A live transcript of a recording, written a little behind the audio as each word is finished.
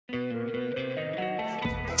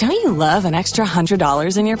Don't you love an extra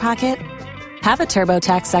 $100 in your pocket? Have a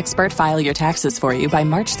TurboTax expert file your taxes for you by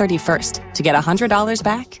March 31st to get $100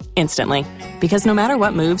 back instantly. Because no matter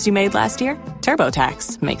what moves you made last year,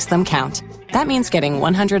 TurboTax makes them count. That means getting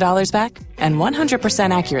 $100 back and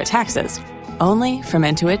 100% accurate taxes, only from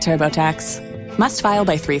Intuit TurboTax. Must file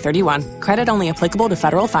by 3/31. Credit only applicable to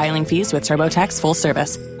federal filing fees with TurboTax full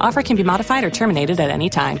service. Offer can be modified or terminated at any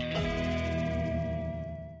time.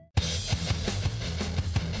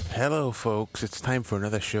 Hello, folks. It's time for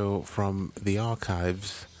another show from the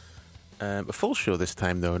archives. A full show this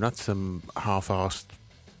time, though, not some half-arsed,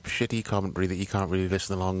 shitty commentary that you can't really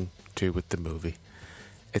listen along to with the movie.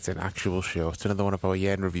 It's an actual show. It's another one of our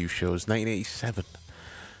year in review shows, 1987.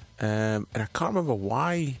 And I can't remember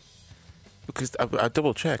why, because I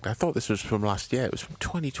double-checked. I thought this was from last year. It was from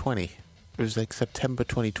 2020. It was like September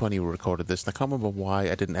 2020 we recorded this, and I can't remember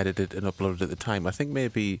why I didn't edit it and upload it at the time. I think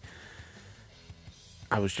maybe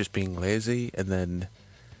I was just being lazy, and then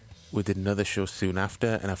we did another show soon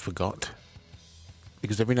after, and I forgot.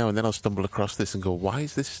 Because every now and then I'll stumble across this and go, why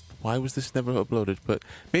was this never uploaded? But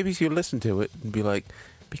maybe you'll listen to it and be like,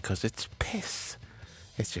 because it's piss.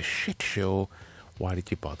 It's a shit show. Why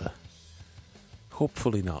did you bother?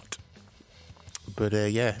 Hopefully not. But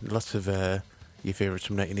yeah, lots of your favourites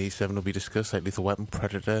from 1987 will be discussed, like Lethal Weapon,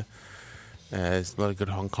 Predator. There's a lot of good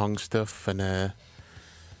Hong Kong stuff, and an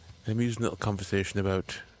amusing little conversation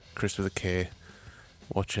about Chris with a K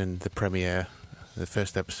watching the premiere, the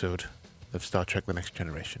first episode of Star Trek The Next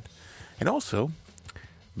Generation. And also,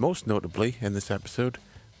 most notably in this episode,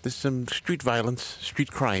 there's some street violence,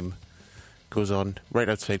 street crime goes on right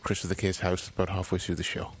outside Chris with a K's house about halfway through the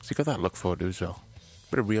show. So you got that to look forward to as well.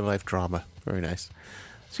 Bit of real life drama. Very nice.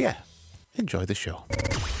 So yeah, enjoy the show.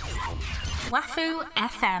 Wahoo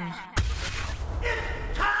FM.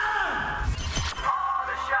 It's time for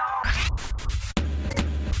the show.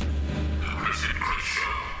 Chris and Chris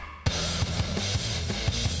Show.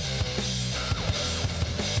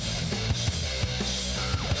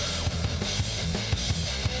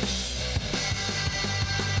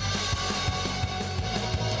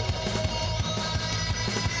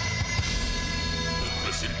 The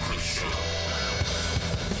Chris and Chris Show.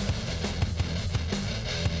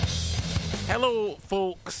 Hello,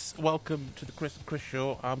 folks. Welcome to the Chris and Chris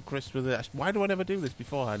Show. I'm Chris with a... Why do I never do this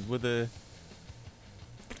beforehand? With a...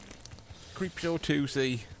 Creep Show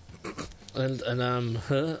 2C. And I'm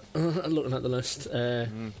looking at the list.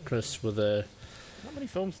 Chris with a... Not many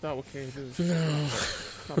films start with K, do they? No.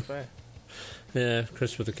 It's not fair. Yeah,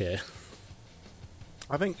 Chris with a K.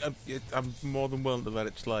 I think I'm more than willing to let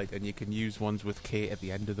it slide, and you can use ones with K at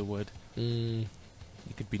the end of the word. You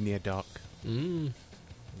could be near dark.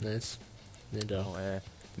 Nice. Near dark. Or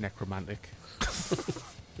necromantic.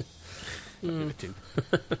 Too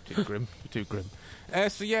grim. Too grim.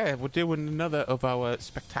 So yeah, we're doing another of our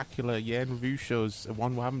spectacular year in review shows.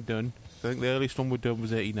 One we haven't done. I think the earliest one we've done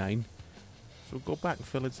was 89. So we'll go back and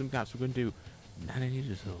fill in some gaps. We're going to do 90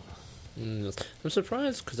 years old. I'm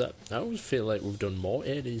surprised because I always feel like we've done more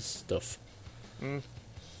 80s stuff.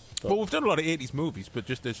 Well, we've done a lot of 80s movies, but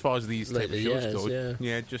just as far as these type of shows go,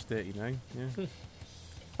 yeah. just 89. Yeah.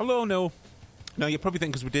 Although no, you're probably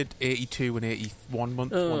thinking because we did 82 and 81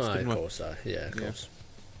 months once, didn't we? Of course, of course.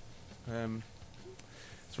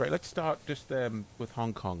 That's right. Let's start just with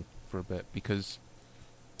Hong Kong for a bit because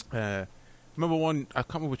remember one? I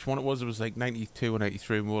can't remember which one it was. It was like 92 and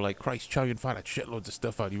 83, and we were like, "Christ, Chow Yun-fat had shitloads of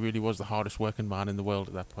stuff out. He really was the hardest working man in the world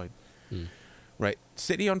at that point." Right,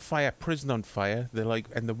 City on Fire, Prison on Fire. They're like,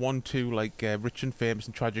 and the 1-2 like Rich and Famous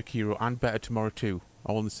and Tragic Hero and Better Tomorrow 2,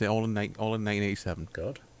 all in 1987.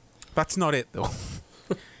 God, that's not it though,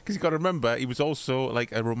 because you got to remember he was also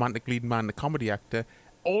like a romantic lead man, a comedy actor.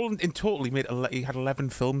 All in total, he had 11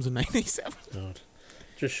 films in 1987. God,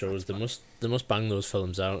 just shows they must bang those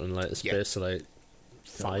films out in like the space of like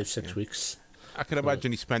 5-6 weeks. I can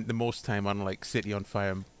imagine he spent the most time on like City on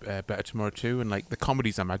Fire and Better Tomorrow 2, and like the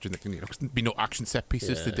comedies. I imagine there can be no action set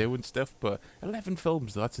pieces to do and stuff. But 11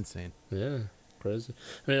 films, that's insane. Yeah, crazy.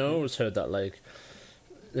 I mean, I always heard that like,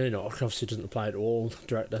 obviously it doesn't apply to all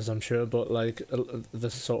directors, I'm sure, but like the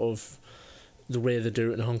sort of the way they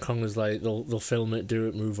do it in Hong Kong is like they'll film it, do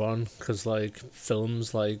it, move on, because like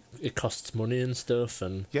films, like it costs money and stuff,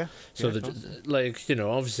 and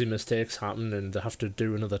obviously mistakes happen and they have to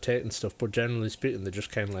do another take and stuff, but generally speaking they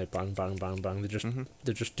just kind of like bang bang bang bang,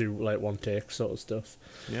 they just do like one take sort of stuff,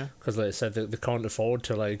 because like I said, they can't afford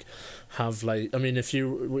to like have like, I mean, if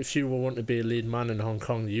you were wanting to be a lead man in Hong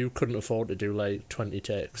Kong, you couldn't afford to do like 20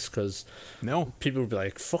 takes, because no, people would be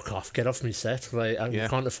like, fuck off, get off me set, like I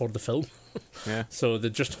can't afford the film. Yeah. So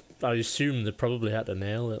I assume they probably had to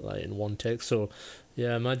nail it like in one take. So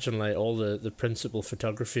yeah, imagine like all the principal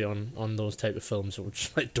photography on those type of films were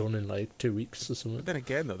just like done in like 2 weeks or something. But then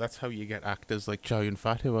again, though, that's how you get actors like Chow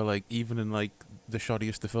Yun-fat, who are like, even in like the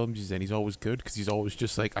shoddiest of films he's in, he's always good because he's always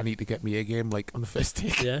just like, I need to get me a game like on the first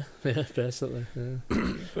take. Yeah, basically. Yeah.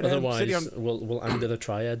 But, otherwise, we'll anger the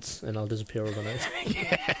triads and I'll disappear overnight.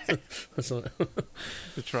 Yeah. That's not-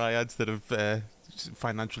 The triads that have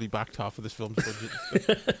financially backed half of this film's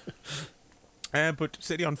budget. But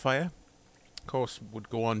City on Fire, of course, would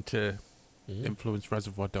go on to influence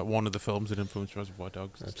Reservoir Dogs. One of the films that influenced Reservoir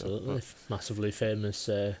Dogs. Absolutely, massively famous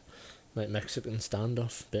like Mexican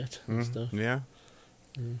standoff bit and stuff. Yeah.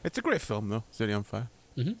 It's a great film, though, City on Fire.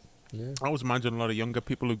 Mm-hmm. Yeah. I always imagine a lot of younger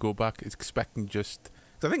people who go back expecting just...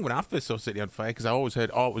 Cause I think when I first saw City on Fire, because I always heard,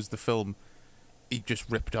 it was the film he just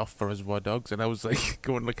ripped off for Reservoir Dogs, and I was like,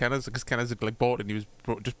 going to Kenneth, because Kenneth had like bought it, and he was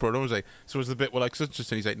just brought it on. I was like, so was the bit where like such and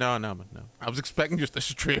he's like, no, man, no. I was expecting just a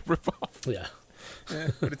straight rip off. Yeah. Yeah,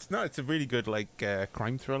 but it's not. It's a really good like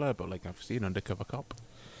crime thriller, but like I've seen Undercover Cop.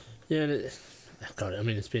 Yeah, and God, I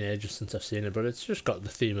mean, it's been ages since I've seen it, but it's just got the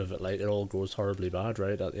theme of it, like, it all goes horribly bad,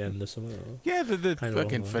 right, at the end of something. Yeah, the Kind of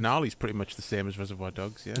fucking along finale's pretty much the same as Reservoir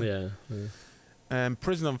Dogs, yeah. Yeah.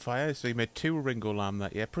 Prison on Fire, so he made 2 Ringo Lam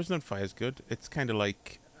that year. Prison on Fire is good. It's kind of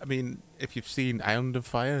like, I mean, if you've seen Island of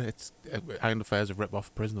Fire, it's Island of Fire is a rip-off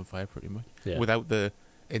of Prison on Fire, pretty much. Yeah. Without the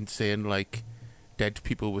insane, like, dead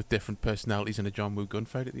people with different personalities in a John Woo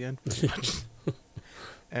gunfight at the end, pretty much.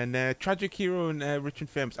 And Tragic Hero and Rich and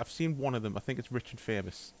Famous. I've seen one of them. I think it's Rich and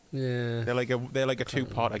Famous. Yeah. They're like a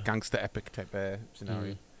 2-part, a gangster epic type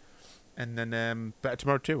scenario. And then Better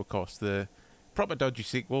Tomorrow 2, of course, the proper dodgy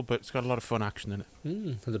sequel, but it's got a lot of fun action in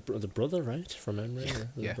it. The brother, right, from memory.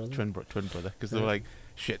 Yeah, brother? twin brother, because they were like,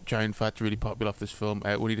 shit, Giant Fat's really popular off this film.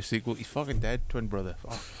 We need a sequel. He's fucking dead, twin brother.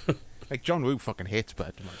 Oh. Like John Woo fucking hates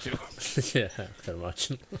Better Tomorrow 2. Yeah, I can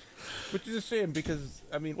imagine. Which is a shame because,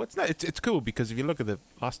 I mean, it's cool because if you look at the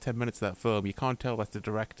last 10 minutes of that film, you can't tell that's the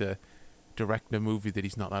director directing a movie that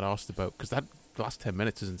he's not that arsed about, because that last 10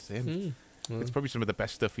 minutes is insane. It's probably some of the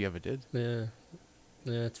best stuff he ever did. Yeah.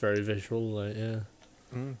 Yeah, it's very visual, like, yeah.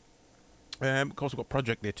 Of course, we've got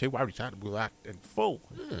Project there too. I already chatted about that in full.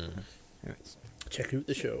 Yeah, Check out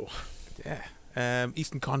the show. yeah.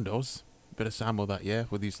 Eastern Condos. Bit of Samo that year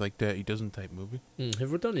with these like Dirty Dozen type movie.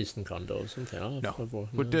 Have we done Eastern Condos? Something? No.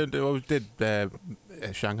 We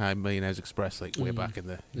did Shanghai Millionaires Express like way back in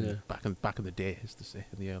the back in the day, as to say,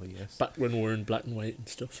 in the early years. Back when we were in black and white and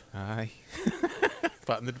stuff. Aye.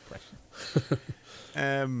 Back in the Depression.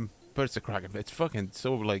 But it's a cracking. It's fucking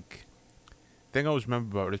so like. The thing I always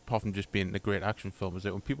remember about it, apart from just being a great action film, is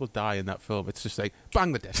that when people die in that film, it's just like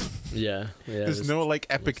bang, the dead. Yeah. There's no like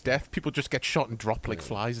epic death. People just get shot and drop like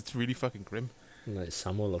flies. It's really fucking grim. And, like,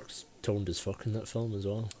 Samuel looks toned as fuck in that film as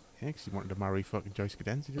well. Yeah, because he wanted to marry fucking Joyce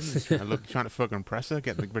Cadenza, didn't he? Trying to fucking impress her,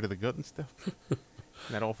 getting rid of the gut and stuff. And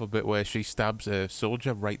that awful bit where she stabs a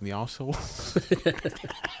soldier right in the arsehole.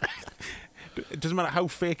 It doesn't matter how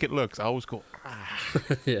fake it looks, I always go, ah.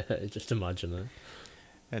 Yeah, just imagine it.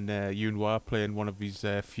 And Yuen Wah playing one of his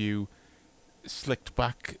few slicked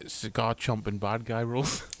back cigar chomping bad guy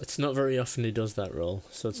roles. It's not very often he does that role,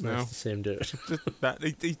 so it's nice to see him do it.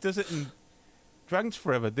 He does it in Dragons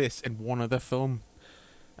Forever, this, and one other film.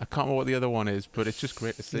 I can't remember what the other one is, but it's just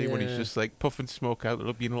great to see when he's just like puffing smoke out,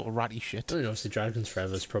 being a little ratty shit. I mean, obviously Dragons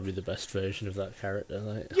Forever is probably the best version of that character.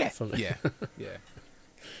 Like, yeah.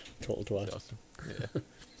 Total twat. Awesome. Yeah.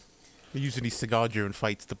 Using his cigar during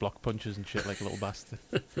fights to block punches and shit like a little bastard.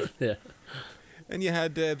 Yeah. And you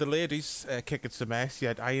had the ladies kicking some ass. You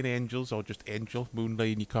had Iron Angels, or just Angel,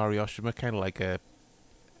 Moonlight and Yukari Oshima, kind of like a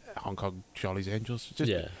Hong Kong Charlie's Angels.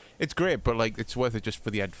 It's great, but like it's worth it just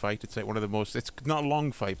for the end fight. It's like one of the most. It's not a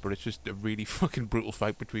long fight, but it's just a really fucking brutal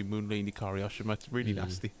fight between Moonlight and Yukari Oshima. It's really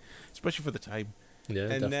nasty, especially for the time. Yeah,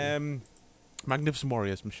 and definitely. Magnificent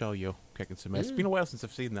Warriors, Michelle Yeoh kicking some ass. It's been a while since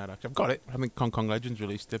I've seen that. Actually, I've got it. I think Hong Kong Legends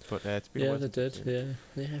released it, but it's been a while. Yeah, they did.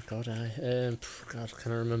 Yeah. God, God,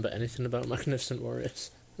 can I remember anything about Magnificent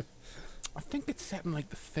Warriors? I think it's set in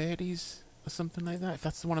like the 30s or something like that. If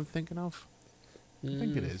that's the one I'm thinking of, I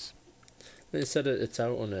think it is. They said it's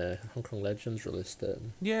out on Hong Kong Legends released it.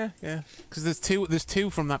 Yeah. Because there's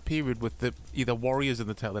two from that period with the either Warriors in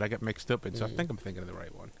the title that I get mixed up in. So I think I'm thinking of the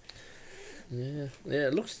right one. Yeah.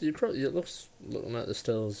 It looks. Looking at the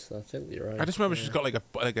stills, I think you're right. I just remember she's got like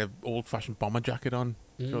a old fashioned bomber jacket on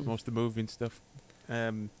throughout most of the movie and stuff.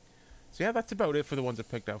 So yeah, that's about it for the ones I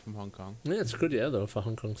picked out from Hong Kong. Yeah, it's a good year though for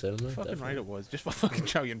Hong Kong cinema. Fucking definitely. right it was. Just for fucking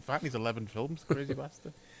Chow Yun-fat and his 11 films, crazy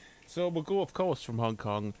bastard. So we'll go, of course, from Hong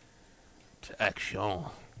Kong to action.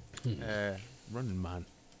 Running Man.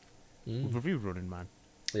 We've reviewed Running Man.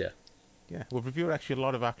 Yeah. Yeah, we've reviewed actually a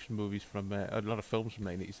lot of action movies from a lot of films from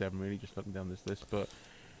 1987. Really, just looking down this list, but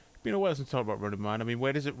it's been a while since I talked about Running Man. I mean,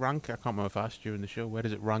 where does it rank? I can't remember if I asked you in the show. Where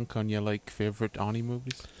does it rank on your favorite Arnie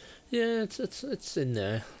movies? Yeah, it's in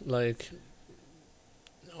there. Like,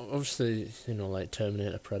 obviously, like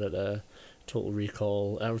Terminator, Predator, Total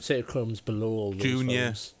Recall. I would say it comes below all those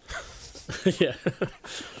Junior. films. Yeah.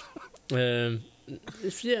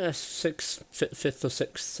 Fifth or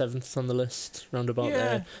sixth, seventh on the list, round about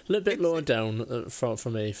there. A little bit lower down for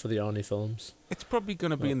me for the Arnie films. It's probably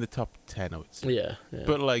going to be in the top 10, I would say. Yeah.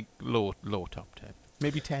 But low top 10,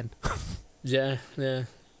 maybe 10. Yeah. But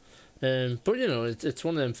it's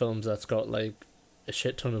one of them films that's got like a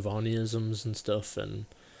shit ton of Arnieisms and stuff, and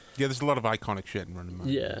yeah, there's a lot of iconic shit in Running Man.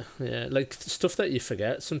 Yeah, like stuff that you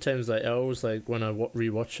forget sometimes. Like I always when I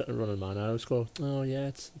rewatch Running Man, I always go, "Oh yeah,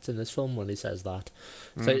 it's in this film when he says that."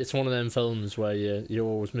 It's like it's one of them films where you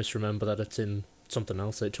always misremember that it's in something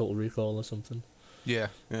else, like Total Recall or something. Yeah.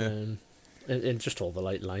 And just all the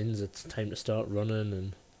lines. It's time to start running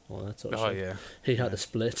and all that sort of Oh shit. yeah. He had to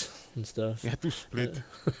split and stuff. He had to split.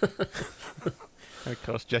 And of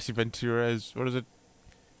course, Jesse Ventura's what is it?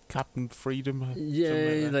 Captain Freedom.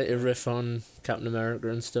 Yeah, like a riff on Captain America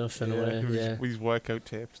and stuff in a way. Yeah, with his workout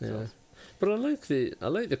tapes. Yeah, but I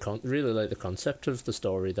really like the concept of the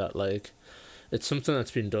story. That like, it's something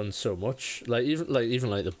that's been done so much. Like even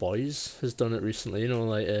The Boys has done it recently.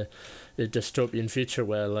 Like a dystopian future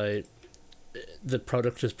where like the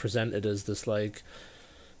product is presented as this like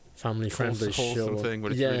family-friendly show thing,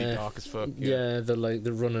 but it's really dark as fuck. Yeah,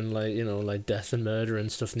 they're running like death and murder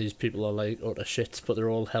and stuff, and these people are like utter shits, but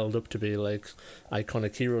they're all held up to be like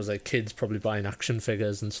iconic heroes, like kids probably buying action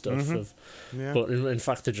figures and stuff. But in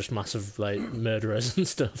fact, they're just massive like murderers and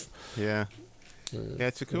stuff. Yeah,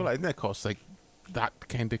 it's a cool idea. Of course, like that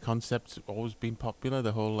kind of concept's always been popular.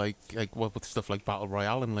 The whole like with stuff like Battle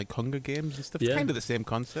Royale and like Hunger Games and stuff. It's kind of the same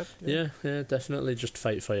concept. Yeah, definitely. Just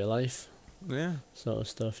fight for your life. Yeah, sort of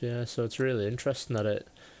stuff. Yeah, so it's really interesting that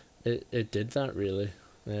it did that really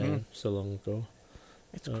so long ago.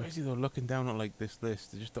 It's crazy though, looking down at like this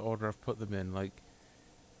list, just the order I've put them in. Like,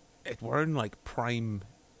 we're in like prime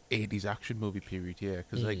 80s action movie period here.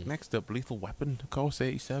 Because like next up, Lethal Weapon, of course,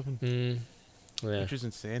 87, which is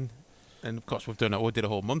insane. And of course, we did a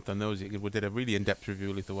whole month on those. We did a really in-depth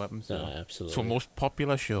review of Lethal Weapon. So absolutely. It's our most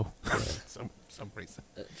popular show. Some reason.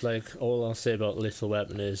 Like, all I'll say about Lethal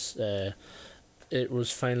Weapon is it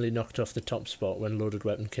was finally knocked off the top spot when Loaded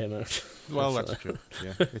Weapon came out. Well, that's true.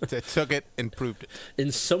 Yeah, it took it, improved it.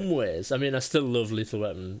 In some ways, I mean, I still love Lethal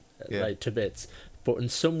Weapon like to bits. But in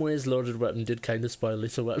some ways, Loaded Weapon did kind of spoil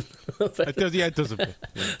Lethal Weapon. It does, it does a bit.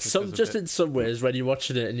 Yeah, in some ways, when you're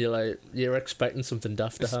watching it and you're expecting something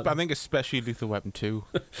daft to happen. I think especially Lethal Weapon 2.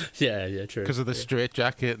 Yeah, true. Because of the straight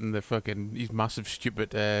jacket and his massive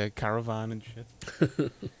stupid caravan and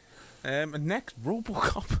shit. And next,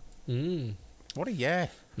 RoboCop. What a year.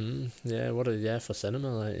 Yeah, what a year for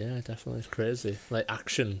cinema. Like, yeah, definitely. It's crazy. Like,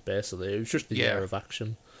 action, basically. It was just the year of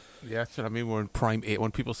action. Yeah, that's what I mean. We're in prime 8.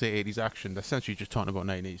 When people say 80s action, they're essentially just talking about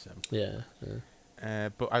 1987. Yeah.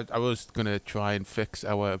 But I was going to try and fix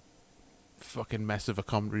our fucking mess of a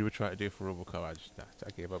commentary we tried to do for RoboCop.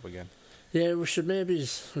 I gave up again. Yeah, we should maybe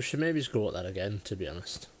go at that again, to be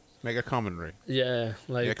honest. Make a commentary. Yeah,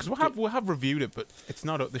 like because we have reviewed it, but it's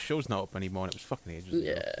not up. The show's not up anymore. And it was fucking ages ago.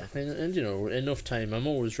 Yeah, and enough time. I'm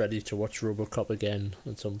always ready to watch RoboCop again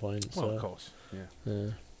at some point. Well, so. Of course. Yeah.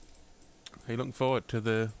 Are you looking forward to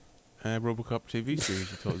the RoboCop TV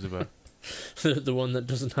series you told us about? the one that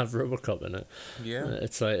doesn't have RoboCop in it. Yeah.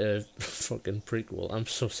 It's like a fucking prequel. I'm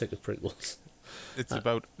so sick of prequels. It's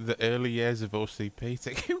about the early years of OCP. It's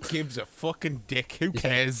like, who gives a fucking dick? Who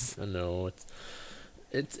cares? I know.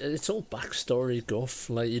 It's all backstory guff.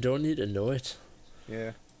 Like, you don't need to know it.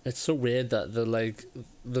 Yeah. It's so weird that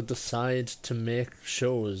they decide to make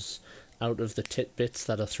shows out of the tidbits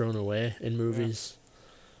that are thrown away in movies.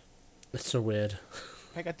 Yeah. It's so weird.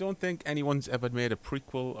 Like, I don't think anyone's ever made a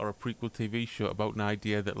prequel or a prequel TV show about an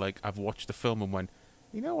idea that, like, I've watched the film and went,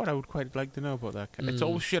 you know what, I would quite like to know about that. It's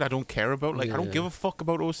all shit I don't care about. Like, I don't give a fuck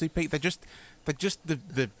about OCP. They're just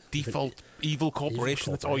the default evil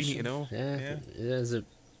corporation. That's all you need to know. Yeah. There's an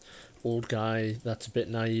old guy that's a bit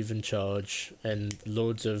naive in charge, and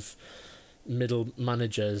loads of middle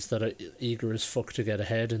managers that are eager as fuck to get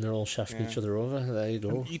ahead, and they're all shafting each other over. There you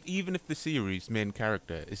go. Even if the series main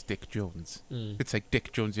character is Dick Jones, it's like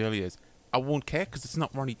Dick Jones the early years. I won't care because it's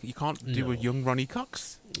not Ronnie. You can't do a young Ronnie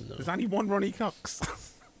Cox. No. There's only one Ronnie Cox.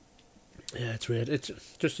 Yeah, it's weird. It's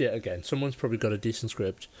just yet again, someone's probably got a decent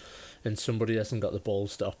script, and somebody hasn't got the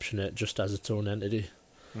balls to option it just as its own entity.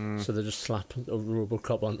 So they just slap a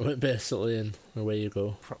Robocop onto it, basically, and away you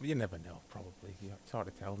go. You never know, probably. Yeah, it's hard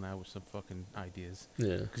to tell now with some fucking ideas.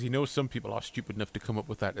 Yeah. Because some people are stupid enough to come up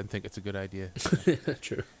with that and think it's a good idea.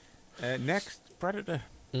 True. Next, Predator.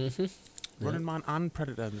 Mm-hmm. Running Man and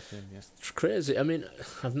Predator in the same, yes. It's crazy. I mean,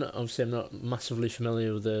 I'm not massively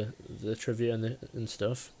familiar with the trivia and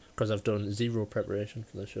stuff, because I've done zero preparation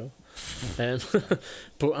for the show.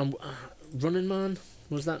 But Running Man,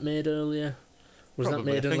 was that made earlier? Was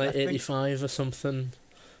Probably. That made in like I think 85 or something?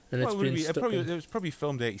 And well, it's been it was probably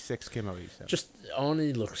filmed 86, came out 87. Just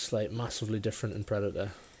Arnie looks like massively different in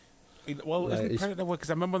Predator. Well, like, isn't Predator? Because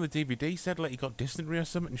I remember on the DVD he said like he got dysentery or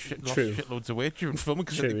something and lost True. shitloads of weight during filming.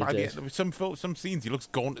 Because by the end, some scenes he looks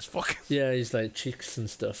gaunt as fuck. Yeah, he's like cheeks and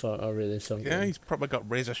stuff are really something. Yeah, he's probably got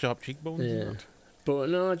razor sharp cheekbones. Yeah, but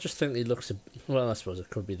no, I just think he looks. Well, I suppose it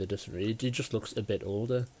could be the dysentery. He just looks a bit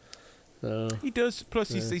older. He does. Plus,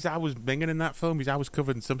 he's always minging in that film. He's always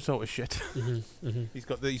covered in some sort of shit. Mm-hmm. He's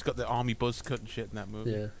got the army buzz cut and shit in that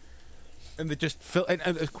movie. Yeah. And they just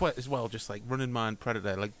and quite as well, just like Running Man,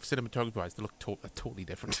 Predator, like cinematography wise, they look totally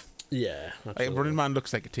different. Yeah, absolutely. Like, Running Man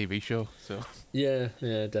looks like a TV show. So yeah,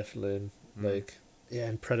 definitely. And, like, yeah,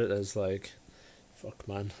 and Predator's like, fuck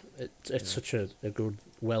man, it's such a good,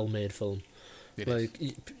 well made film.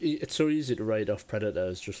 It's so easy to write off Predator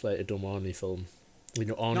as just like a dumb Arnie film.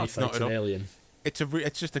 Arnie fights an alien.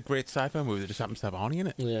 It's just a great sci-fi movie that just happens to have Arnie in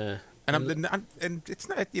it. Yeah. And it's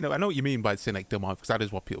not, I know what you mean by saying like dumb Arnie, because that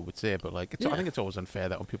is what people would say, but like I think it's always unfair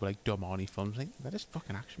that when people like dumb Arnie films, like that is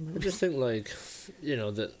fucking action movies. I just think like,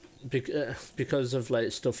 that because of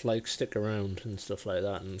like stuff like Stick Around and stuff like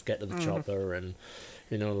that, and Get to the Chopper, and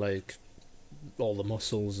like all the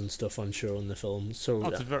muscles and stuff on show in the film. So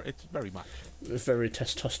it's very much very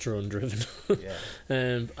testosterone driven.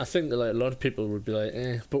 Yeah. I think that like a lot of people would be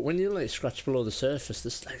like, but when you like scratch below the surface,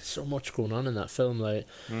 there's like so much going on in that film. Like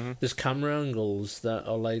there's camera angles that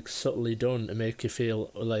are like subtly done to make you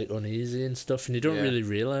feel like uneasy and stuff, and you don't really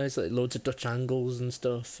realise like loads of Dutch angles and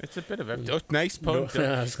stuff. It's a bit of everything. Nice pun.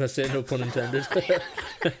 I was gonna say no pun intended.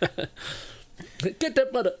 Get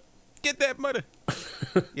that butter. Get that mother.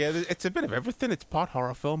 Yeah, it's a bit of everything. It's part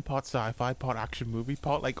horror film, part sci-fi, part action movie,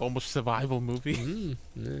 part like almost survival movie.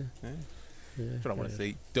 That's what I want to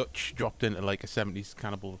see. Dutch dropped into like a 70s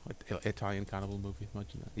cannibal, Italian cannibal movie.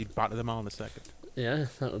 Imagine that. He'd batter them all in a second. Yeah,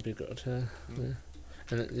 that would be good. Yeah.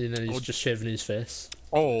 And he's just shaving his face.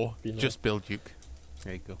 Or just Bill Duke.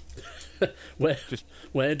 There you go.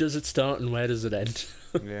 Where does it start and where does it end?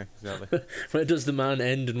 Yeah, exactly. Where does the man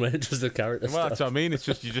end and where does the character start? Well, that's what I mean. It's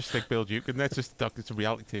just you just stick Bill Duke, and that's just it's a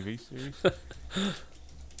reality TV series.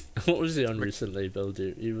 What was he on recently, Bill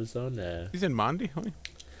Duke? He was on. He's in Mandy, honey.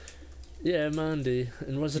 Yeah, Mandy,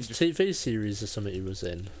 and was it a TV series or something he was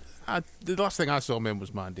in? The last thing I saw him in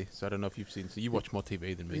was Mandy, so I don't know if you've seen. So you watch more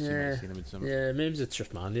TV than me, so you might have seen him in some. Yeah, maybe it's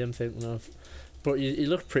just Mandy I'm thinking of, but he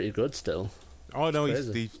looked pretty good still. Oh no,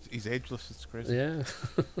 he's ageless. It's crazy. Yeah.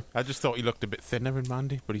 I just thought he looked a bit thinner in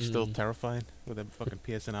Mandy, but he's still terrifying with them fucking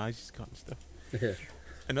piercing eyes he's got and stuff. Yeah.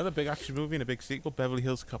 Another big action movie and a big sequel, Beverly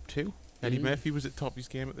Hills Cop 2. Eddie Murphy was at top of his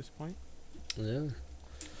game at this point. Yeah.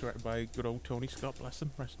 Directed by good old Tony Scott, bless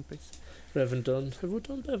him, rest in peace. Have we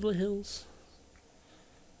done Beverly Hills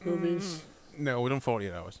movies? No, we've done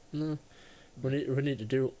 48 Hours. No. We need to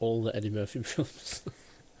do all the Eddie Murphy films.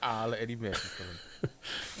 Let Eddie Murphy film.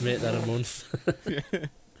 Make that a month.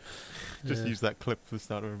 Just use that clip for the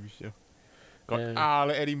start of every show.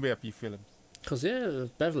 Let Eddie Murphy film. Because,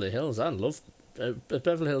 Beverly Hills, I loved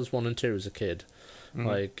Beverly Hills 1 and 2 as a kid.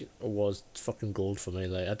 Like, was fucking gold for me.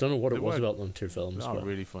 Like, I don't know what it was about them two films. Oh,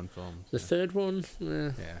 really fun films. The third one,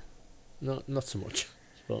 not so much.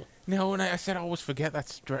 But no, and I said I always forget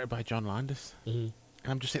that's directed by John Landis. And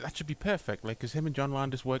I'm just saying that should be perfect, like, because him and John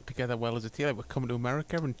Landis work together well as a team. Like, we're coming to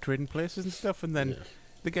America and trading places and stuff, and then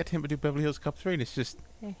they get him to do Beverly Hills Cop 3, and it's just...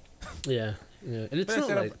 Yeah, and it's not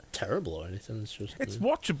like terrible or anything. It's just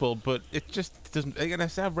watchable, but it just doesn't. And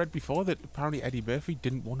I've read before that apparently Eddie Murphy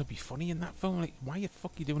didn't want to be funny in that film. Like, why the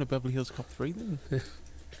fuck are you doing a Beverly Hills Cop 3 then?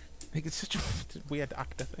 Like, it's such a weird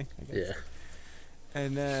actor thing, I guess. Yeah.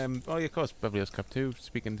 And of course, Beverly Hills Cop 2.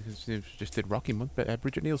 Speaking, just did Rocky Month, but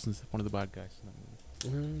Bridget Nielsen's one of the bad guys.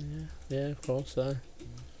 Yeah, of course.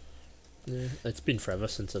 Yeah, it's been forever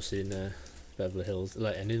since I've seen Beverly Hills,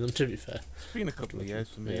 like any of them, to be fair. It's been a couple of years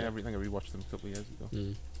for me. Yeah. I think I rewatched them a couple of years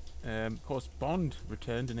ago. Of course, Bond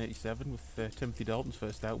returned in '87 with Timothy Dalton's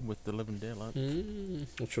first album with The Living Daylights,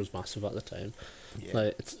 which was massive at the time. Yeah.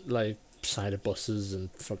 Like, it's like cider buses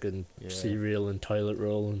and fucking cereal and toilet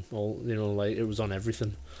roll and all. Like, it was on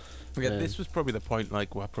everything. Yeah, this was probably the point,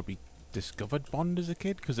 like, where I probably discovered Bond as a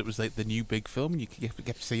kid because it was like the new big film, and you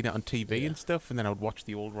kept seeing it on TV and stuff. And then I would watch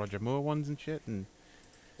the old Roger Moore ones and shit, and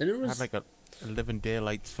it was I had like a Living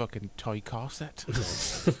Daylights fucking toy car set.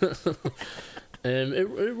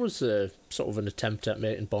 It was sort of an attempt at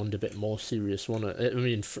making Bond a bit more serious, wasn't it? I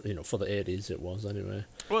mean, for the 80s it was anyway.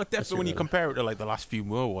 Well, definitely when you compare it to like the last few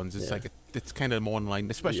Moore ones, it's like it's kind of more in line,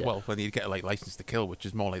 especially when you get like License to Kill, which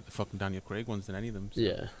is more like the fucking Daniel Craig ones than any of them. So.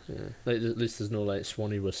 Yeah. Like at least there's no like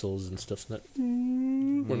Swanee whistles and stuff like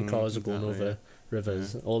when cars are going over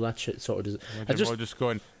rivers, all that shit sort of. Just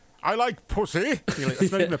going, I like pussy. You're like,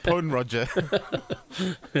 that's not even a pun, Roger.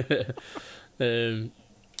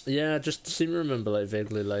 Yeah, I just seem to remember like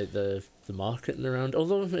vaguely like the marketing around.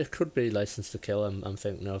 Although it could be License to Kill, I'm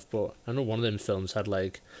thinking of, but I know one of them films had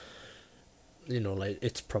like, like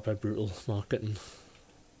it's proper brutal marketing.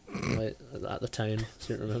 Like at the time,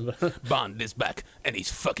 do you remember? Bond is back and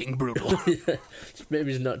he's fucking brutal. Yeah.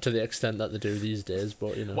 Maybe it's not to the extent that they do these days,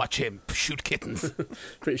 but watch him shoot kittens.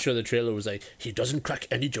 Pretty sure the trailer was like, he doesn't crack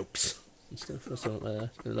any jokes and stuff or something like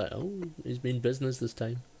that. And like, oh, he's been business this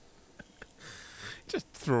time. Just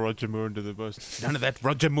throw Roger Moore under the bus. None of that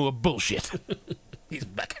Roger Moore bullshit. He's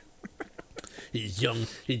back. He's young,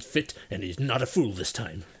 he's fit, and he's not a fool this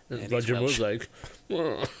time. And Roger Moore's like,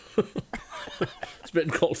 oh. It's been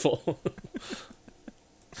called for.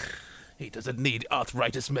 He doesn't need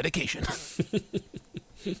arthritis medication.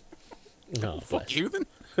 No, fuck you then.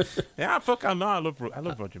 Yeah, fuck. I know. I love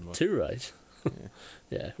Roger Moore. Too right.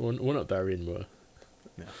 Yeah, we're not burying Moore.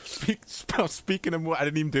 No. Speaking of Moore, I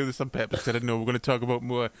didn't even do this on purpose. I didn't know we were going to talk about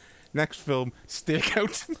Moore. Next film,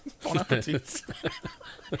 Stakeout. Bon appetit.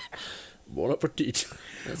 Bon appetit.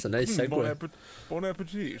 That's a nice segue. Bon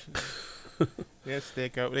appetit. Yeah,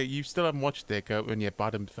 Stakeout. You still haven't watched Stakeout when you're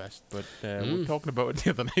Badham Fest, but we were talking about it the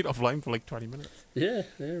other night offline for like 20 minutes. Yeah,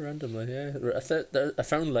 randomly, yeah. I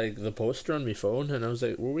found like the poster on my phone and I was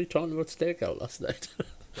like, were we talking about Stakeout last night?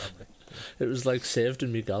 Probably. It was like saved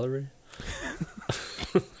in my gallery.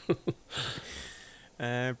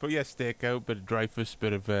 But yeah, Stakeout, bit of Dreyfus,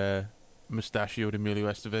 bit of mustachioed Emilio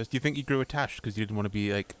Estevez. Do you think he grew attached because he didn't want to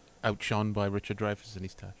be like outshone by Richard Dreyfuss in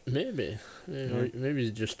his tash? Maybe. Or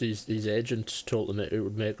maybe just his agent told him it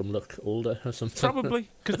would make him look older or something. Probably,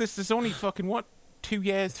 because this is only fucking, 3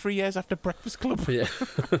 years after Breakfast Club? Yeah.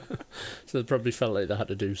 So they probably felt like they had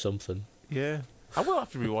to do something. Yeah. I will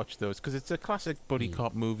have to rewatch those, because it's a classic buddy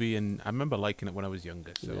cop movie, and I remember liking it when I was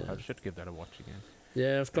younger, so I should give that a watch again.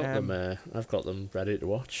 Yeah, I've got them. I've got them ready to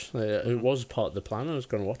watch. It was part of the plan. I was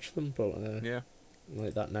going to watch them, but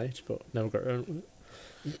like that night, but never got around to it.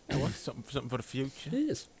 Well, something for the future. It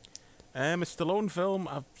is. A Stallone film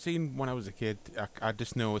I've seen when I was a kid. I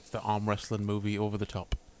just know it's the arm wrestling movie Over the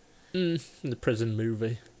Top. The prison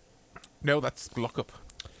movie. No, that's Lock Up.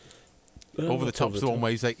 Over the Top's the one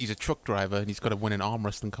where he's a truck driver and he's got to win an arm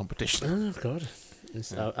wrestling competition. Oh God!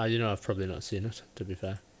 I've probably not seen it. To be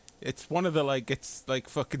fair, it's one of the it's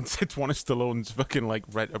one of Stallone's fucking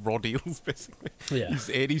raw deals basically. Yeah, these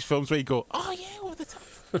 80s films where you go, oh yeah, Over the Top.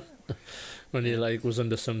 When he was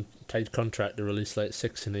under some tight contract to release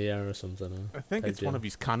 6 in a year or something. I think it's one of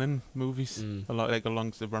his canon movies. Along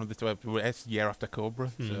around the time, it's year after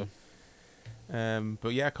Cobra. So.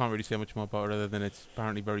 But yeah, I can't really say much more about it other than it's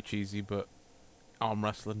apparently very cheesy, but arm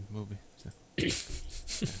wrestling movie. So.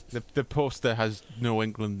 The poster has no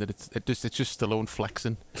inkling that it's just Stallone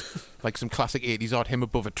flexing, like some classic 80s art. Him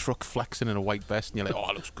above a truck flexing in a white vest, and you're like, oh,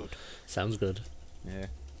 it looks good. Sounds good. Yeah.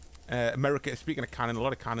 America. Speaking of canon, a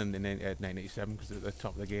lot of canon in 1987 because at the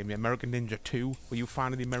top of the game. Yeah, American Ninja 2. Were you a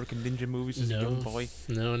fan of the American Ninja movies as a young boy?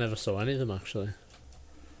 No, I never saw any of them actually.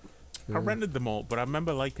 I rented them all, but I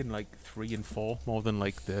remember liking 3 and 4 more than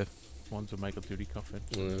the ones with Michael Dudikoff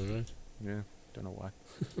in. Right. Yeah, don't know why.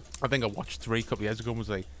 I think I watched 3 a couple of years ago and was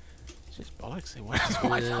like, it's just bollocks.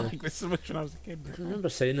 Why did I like this so much when I was a kid? I remember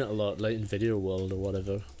seeing it a lot, in Video World or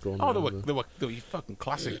whatever. There were fucking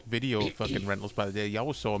classic video fucking rentals by the day. You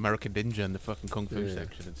always saw American Ninja in the fucking Kung Fu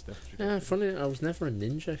section and stuff. Yeah, funny, I was never a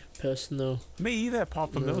ninja person though. Me either,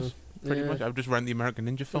 apart from those. Pretty much. I would just rent the American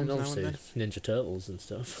Ninja films now and then. Ninja Turtles and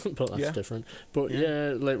stuff, but that's different. But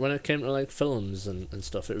when it came to films and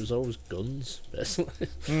stuff, it was always guns, basically.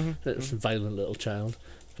 It was a violent little child.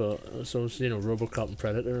 But so it was, RoboCop and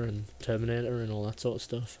Predator and Terminator and all that sort of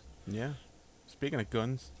stuff. Yeah. Speaking of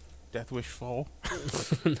guns, Death Wish 4.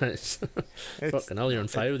 Nice. Fucking hell, you're on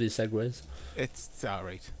fire with these segues. It's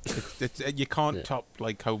alright. You can't top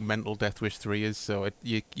how mental Death Wish 3 is, so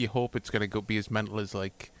you hope it's going to be as mental as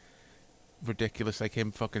ridiculous,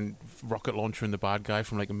 him fucking rocket launchering the bad guy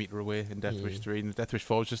from a meter away in Death Wish 3, and Death Wish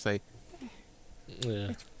 4 is just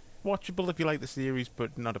watchable if you like the series,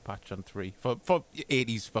 but not a patch on 3 for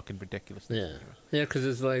 80s fucking ridiculousness. Yeah, yeah, because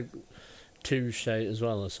there's like 2 shite as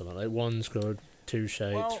well or something. Like 1's good, 2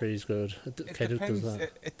 shite, Well, 3's good. It Does depends.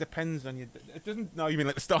 that. It depends on you. It doesn't. No, you mean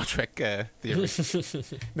like the Star Trek theory?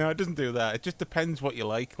 No, it doesn't do that. It just depends what you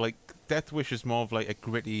like. Like Death Wish is more of like a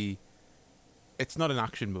gritty. It's not an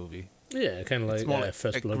action movie. Yeah, kind of like more like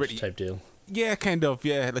First a Blood gritty- type deal. Yeah, kind of.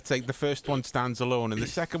 Yeah, let's say the first one stands alone, and the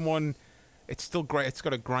second one, it's still great. It's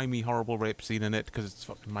got a grimy, horrible rape scene in it because it's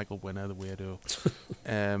fucking Michael Winner, the weirdo.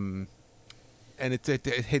 And it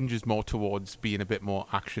hinges more towards being a bit more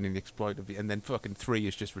action and exploitative, and then fucking 3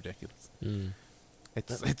 is just ridiculous.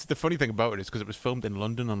 It's the funny thing about it is because it was filmed in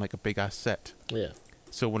London on like a big ass set. Yeah.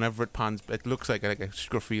 So whenever it pans, it looks like a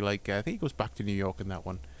scruffy, like I think it goes back to New York in that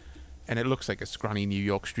one, and it looks like a scrawny New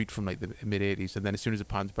York street from like the mid '80s. And then as soon as it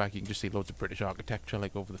pans back, you can just see loads of British architecture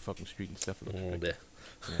like over the fucking street and stuff. It looks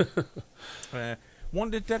great. Yeah.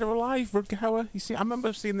 Wanted Dead or Alive, Rutger Hauer. You see, I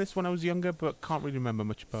remember seeing this when I was younger, but can't really remember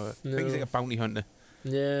much about it. I think he's like a bounty hunter.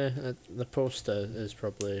 Yeah, the poster is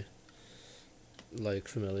probably like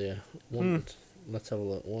familiar. Wanted. Let's have a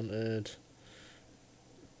look. Wanted.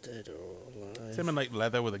 Dead or Alive. It's him in like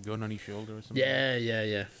leather with a gun on his shoulder or something. Yeah,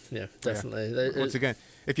 definitely. Yeah. Once again,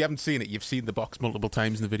 if you haven't seen it, you've seen the box multiple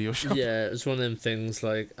times in the video shop. Yeah, it's one of them things.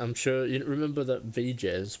 Like I'm sure you remember that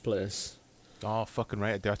VJ's place. Oh, fucking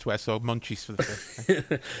right. That's where I saw Munchies for the first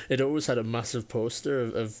time. It always had a massive poster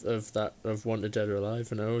of Wanted Dead or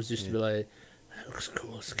Alive, and I always used to be like, "That looks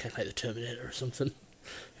cool. It's kind of like the Terminator or something."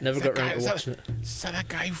 Never got around to watching it. Is that that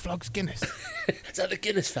guy who flogs Guinness? Is that the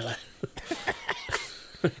Guinness fella?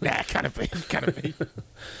 Nah, can't it be?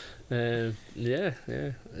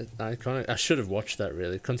 Yeah, iconic. I should have watched that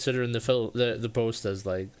really, considering the poster's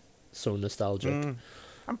like so nostalgic.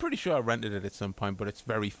 I'm pretty sure I rented it at some point, but it's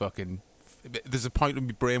very fucking. There's a point in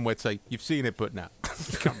my brain where it's like you've seen it, but now.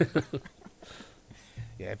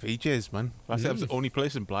 Yeah, VJ's man. I said it was the only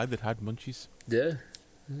place in Blythe that had Munchies. Yeah.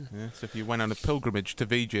 Yeah, so if you went on a pilgrimage to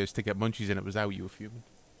VJ's to get Munchies and it was out, you were fuming.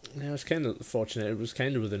 Yeah, I was kind of fortunate. It was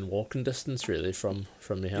kind of within walking distance, really, from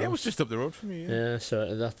my house. Yeah, it was just up the road from me. Yeah,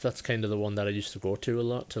 so that's kind of the one that I used to go to a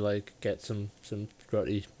lot to like get some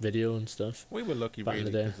grotty video and stuff. We were lucky, back in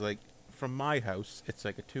really, the day. because like from my house, it's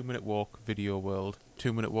like a 2-minute walk, Video World,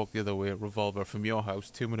 2-minute walk the other way, Revolver. From your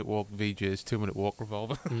house, 2-minute walk, VJ's, 2-minute walk,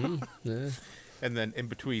 Revolver, Yeah, and then in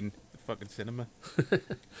between, the fucking cinema.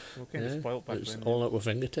 We're kind of spoiled back it was then. all at with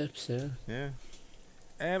fingertips. Yeah. Yeah.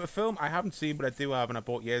 A film I haven't seen, but I do have, and I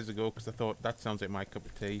bought years ago because I thought that sounds like my cup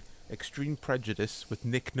of tea. Extreme Prejudice with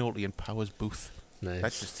Nick Nolte and Powers Booth. Nice.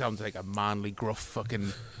 That just sounds like a manly, gruff,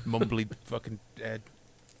 fucking, mumbly, fucking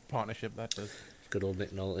partnership. That does. Good old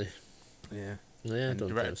Nick Nolte. Yeah. Yeah, And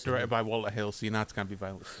don't directed by Walter Hill, so you know it's gonna be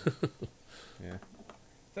violent. Yeah.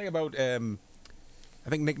 Thing about I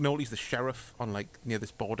think Nick Nolte's the sheriff on like near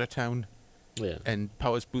this border town, Yeah. and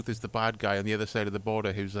Powers Booth is the bad guy on the other side of the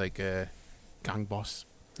border who's like a gang boss,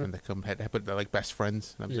 and they come head to head, but they're like best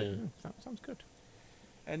friends. And I was like, that sounds good.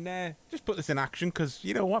 And just put this in action because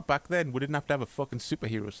you know what? Back then we didn't have to have a fucking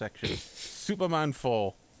superhero section. Superman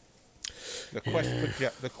 4.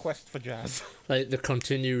 The quest for jazz. Like the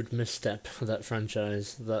continued misstep of that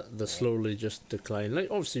franchise, that the slowly just decline. Like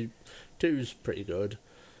obviously, 2's pretty good,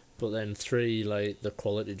 but then 3, like the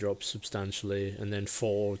quality drops substantially, and then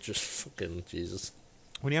 4 just fucking Jesus.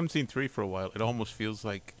 When you haven't seen 3 for a while, it almost feels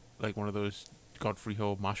like one of those Godfrey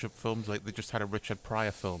Ho mashup films. Like they just had a Richard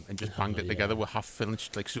Pryor film and just banged it together with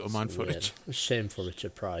half-finished like Superman footage. Weird. Shame for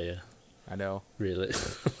Richard Pryor. I know. Really.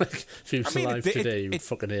 Like, if he was alive today, he would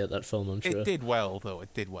fucking hate that film, I'm sure. It did well, though.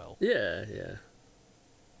 It did well. Yeah.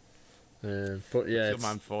 But yeah,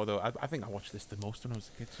 Superman 4, though, I think I watched this the most when I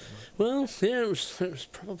was a kid. well, yeah, it was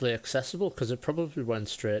probably accessible because it probably went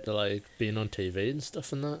straight to like being on TV and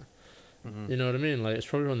stuff and that. You know what I mean? Like it's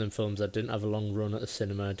probably one of them films that didn't have a long run at the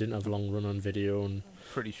cinema, didn't have a long run on video, and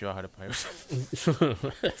Pretty sure I had a pirate.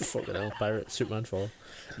 fucking hell, Pirate Superman 4.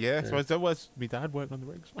 Yeah, so that was my dad working on the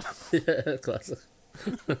rigs. Yeah, classic.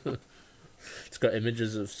 It's got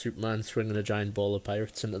images of Superman swinging a giant ball of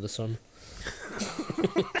pirates into the sun.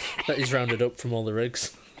 That he's rounded up from all the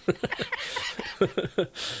rigs.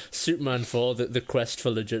 Superman 4, the quest for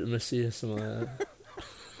legitimacy or something like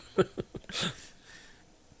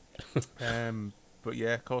that. But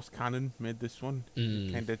yeah, of course, Cannon made this one.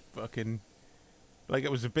 Mm. Kind of fucking... Like,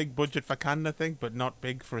 it was a big budget for Cannon, I think, but not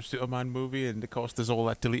big for a Superman movie. And, of course, there's all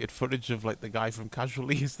that deleted footage of, like, the guy from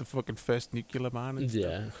Casualty is the fucking first nuclear man and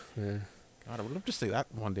stuff. Yeah. God, I would love to see that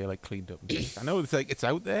one day, like, cleaned up. I know it's, like, it's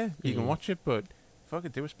out there. You can watch it, but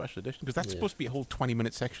fucking do a special edition. Because that's supposed to be a whole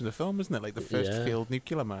 20-minute section of the film, isn't it? Like, the first failed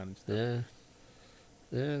nuclear man and stuff. Yeah.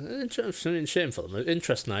 Yeah, shameful.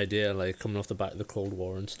 Interesting idea, like coming off the back of the Cold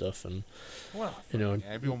War and stuff, and Well, you know,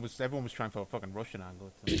 everyone was trying for a fucking Russian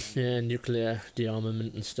angle. yeah, nuclear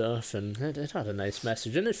de-armament and stuff, and it had a nice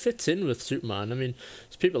message, and it fits in with Superman. I mean,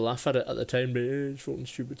 people laugh at it at the time, but it's fucking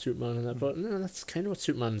stupid Superman and that, but no, that's kind of what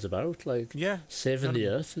Superman's about, like saving the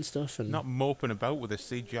Earth and stuff, and not moping about with a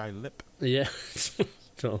CGI lip. Yeah,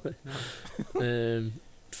 totally.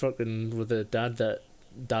 Fucking with a dad that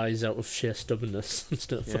dies out of sheer stubbornness and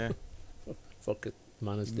stuff. Yeah. Fuck it,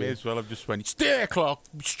 man is May dead. as well have just went, stay, Clark,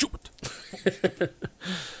 stupid.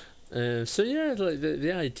 So yeah, like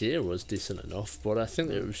the idea was decent enough, but I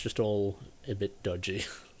think it was just all a bit dodgy.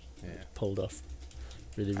 Yeah. Pulled off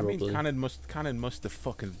really I mean, rubbly. Cannon must have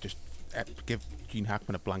fucking just give Gene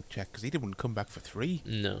Hackman a blank check because he didn't come back for 3.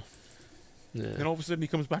 No. Yeah. Then all of a sudden he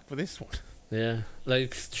comes back for this one. Yeah,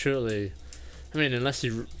 like surely. I mean, unless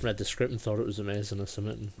you read the script and thought it was amazing or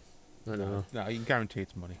something. I don't know. No, you can guarantee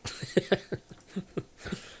it's money.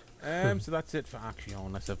 So that's it for Action,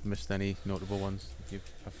 unless I've missed any notable ones that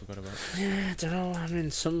I forgot about. Yeah, I don't know. I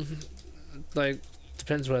mean, some like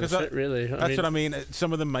depends where they fit, really. That's what I mean.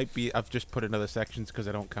 Some of them might be. I've just put in other sections because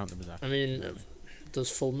I don't count them as action. I mean, does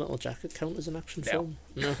Full Metal Jacket count as an action film?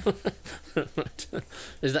 No.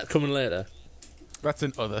 Is that coming later? That's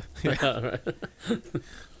an other. Right.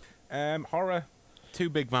 Horror. 2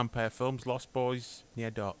 big vampire films: Lost Boys, Near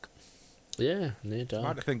Dark. Yeah, Near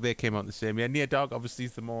Dark. I think they came out the same year. Near Dark obviously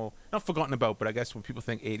is the more not forgotten about, but I guess when people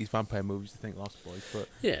think 80s vampire movies, they think Lost Boys. But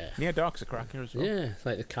yeah, Near Dark's a cracker as well. Yeah,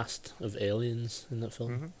 like the cast of aliens in that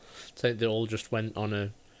film. Mm-hmm. It's like they all just went on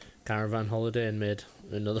a caravan holiday and made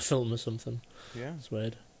another film or something. Yeah, it's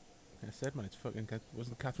weird. I said, man, it's fucking.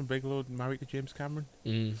 Wasn't Catherine Bigelow married to James Cameron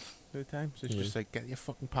at the time? So it's just like, get your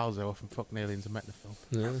fucking pals out and fucking aliens and met in the film.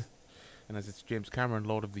 Yeah. And as it's James Cameron,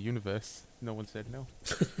 Lord of the Universe, no one said no.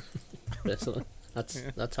 Basically,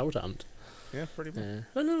 that's how it happened. Yeah, pretty much.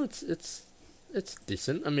 I know it's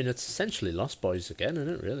decent. I mean, it's essentially Lost Boys again, isn't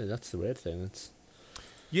it? Really, that's the weird thing.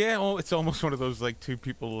 It's almost one of those like 2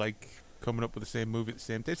 people like coming up with the same movie at the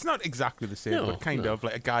same time. It's not exactly the same, but kind of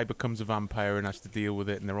like a guy becomes a vampire and has to deal with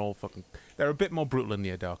it, and they're a bit more brutal in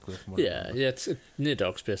Near Dark. Near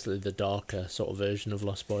Dark's basically the darker sort of version of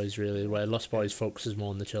Lost Boys, really, where Lost Boys focuses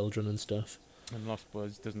more on the children and stuff. And Lost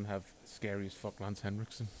Boys doesn't have scary as fuck Lance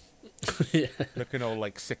Henriksen. Yeah, looking all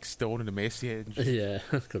like 6 stone and emaciated. And yeah,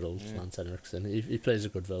 good old Lance Henriksen. He plays a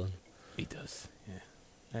good villain. He does. Yeah.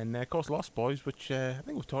 And of course, Lost Boys, which I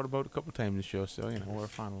think we've talked about a couple of times in the show. So we're a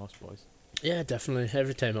fan of Lost Boys. Yeah, definitely.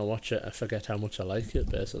 Every time I watch it, I forget how much I like it.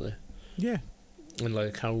 Basically. Yeah. And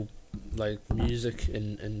like how like music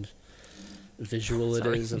and visual it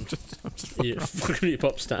is, and I'm just fucking your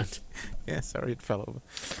pop stand. Yeah, sorry, it fell over.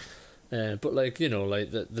 But like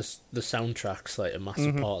like the soundtrack's like a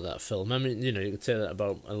massive part of that film. I mean, you could say that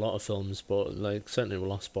about a lot of films, but like certainly with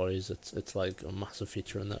Lost Boys, it's like a massive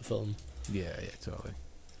feature in that film. Yeah, totally.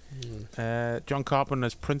 John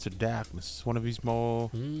Carpenter's Prince of Darkness, one of his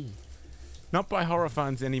more not by horror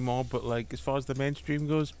fans anymore, but like as far as the mainstream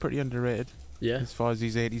goes, pretty underrated. Yeah, as far as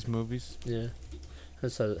these 80s movies. Yeah,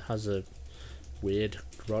 has a weird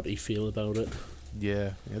grotty feel about it.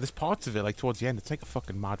 Yeah, there's parts of it, like towards the end, it's like a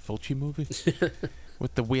fucking Mad Fulci movie.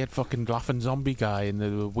 With the weird fucking laughing zombie guy and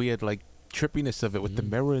the weird, like, trippiness of it with the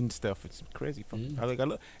mirror and stuff. It's crazy fucking...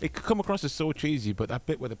 it could come across as so cheesy, but that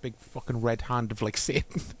bit where the big fucking red hand of, like,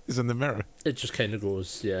 Satan is in the mirror. It just kind of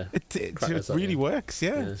goes, yeah. It really works,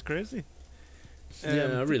 yeah. It's crazy.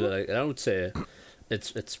 Yeah, I really like it. I would say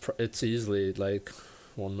it's easily, like,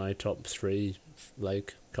 one of my top 3,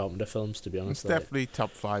 like... Carpenter films, to be honest. It's definitely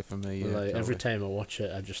top 5 for me. Yeah, totally. Every time I watch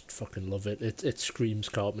it, I just fucking love it. It screams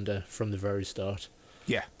Carpenter from the very start.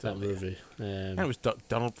 Yeah, totally, that movie. And it was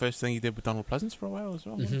Donald first thing he did with Donald Pleasance for a while as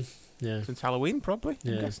well. Yeah, since Halloween, probably.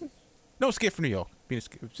 I'm guessing. No, Escape from New York.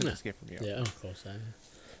 Escape from New York. Yeah, of course.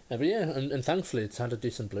 But yeah, and thankfully it's had a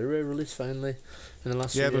decent Blu-ray release finally in the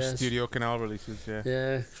last few years. Yeah, those Studio Canal releases, yeah.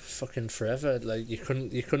 Yeah, fucking forever. Like you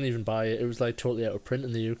couldn't even buy it. It was like totally out of print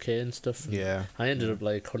in the UK and stuff. And yeah. I ended up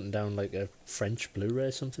like hunting down like a French Blu-ray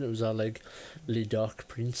or something. It was like Le Dark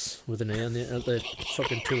Prince with an A on the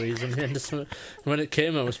fucking 2 E's on the end or something. And when it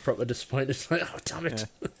came, I was proper disappointed. Like, oh damn it.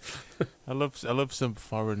 Yeah. I love some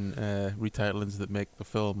foreign retitling that make the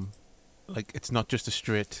film. Like, it's not just a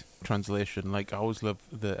straight translation. Like, I always love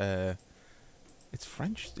the... it's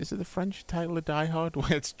French. Is it the French title of Die Hard?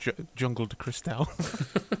 Where it's Jungle de Cristal.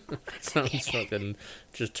 Sounds fucking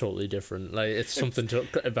just totally different. Like, it's something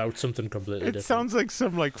about something completely different. It sounds like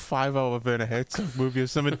some, 5-hour Werner Herzog movie or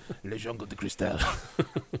something. Le Jungle de Cristal.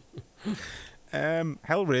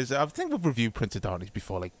 Hellraiser. I think we've reviewed Prince of Darkness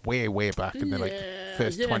before, like way back in the like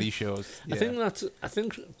first 20 shows. Yeah. I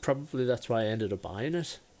think probably that's why I ended up buying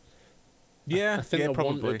it. Yeah, I think I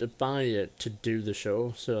probably. wanted to buy it to do the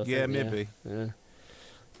show. So I think, maybe. Yeah.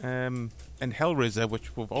 And Hellraiser,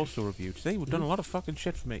 which we've also reviewed. See, we've done a lot of fucking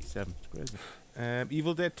shit from 87. It's crazy.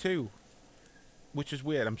 Evil Dead 2, which is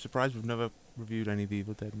weird. I'm surprised we've never reviewed any of the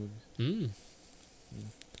Evil Dead movies.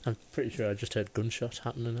 I'm pretty sure I just heard gunshots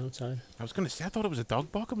happening outside. I was going to say, I thought it was a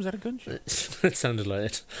dog barking. Was that a gunshot? It sounded like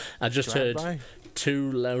it. I just heard Drive-by?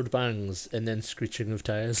 2 loud bangs and then screeching of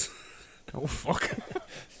tyres. Oh, fuck.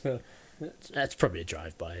 That's probably a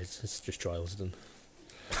drive-by. It's just Charleston.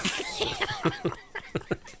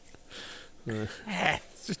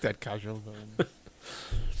 It's just dead casual.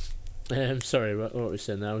 Sorry, what were we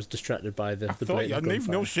saying there? I was distracted by the I thought you blatant hadn't even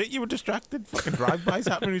gunfire. no shit. You were distracted. Fucking drive-bys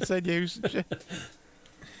happening inside you and shit.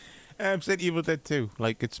 Said Evil Dead 2.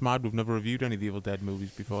 Like, it's mad we've never reviewed any of the Evil Dead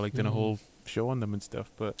movies before. Like, done a whole show on them and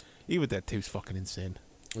stuff. But Evil Dead 2 is fucking insane.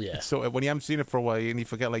 Yeah. So when you haven't seen it for a while and you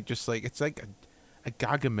forget, like, just like, it's like a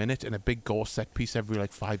gag a minute and a big gore set piece every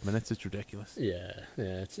like 5 minutes. It's ridiculous. Yeah,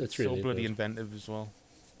 it's really so bloody good. inventive as well.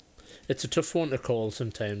 It's a tough one to call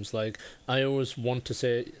sometimes. Like, I always want to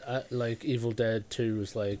say, like, Evil Dead 2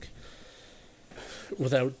 is like,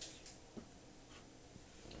 without...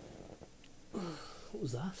 What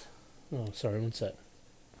was that? Oh, sorry, one sec.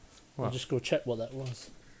 What? I'll just go check what that was.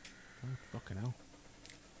 Oh, fucking hell.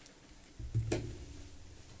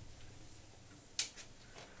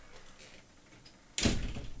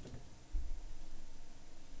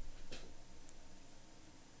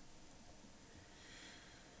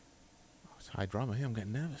 It's high drama here. I'm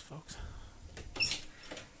getting nervous, folks.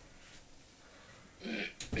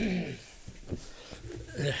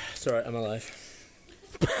 It's alright, I'm alive.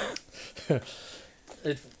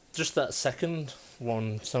 Just that second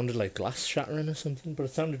one sounded like glass shattering or something, but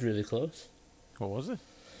it sounded really close. What was it?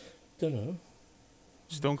 Don't know.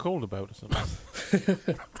 Stone Cold about or something?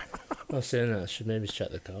 I was saying that I should maybe check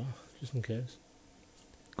the car, just in case.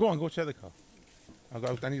 Go on, go check the car. I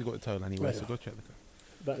need to go to the toilet anyway, Right. so go check the car.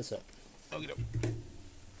 Back this up. Okay, no.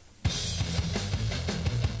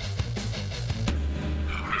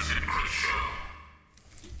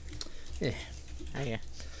 Yeah. Hey, yeah.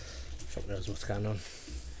 Fuck knows what's going on.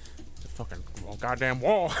 It's a fucking goddamn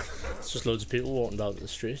wall. It's just loads of people walking down the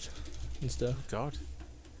street and stuff. God.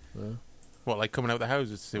 Yeah. What, like coming out the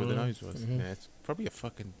houses to see what the noise was? Mhm. Yeah, it's probably a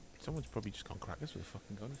fucking... Someone's probably just gone crackers with a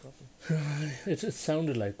fucking gun, probably. It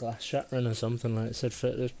sounded like glass shattering or something. Like it said,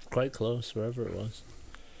 it was quite close wherever it was.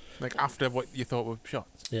 Like after what you thought were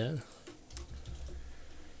shots. Yeah.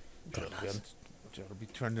 Sure it'll be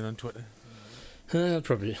trending on Twitter.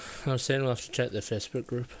 Probably. I was saying we'll have to check the Facebook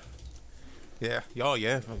group. Yeah. Oh,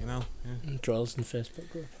 yeah, fucking hell. Yeah. Charleston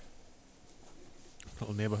Facebook group.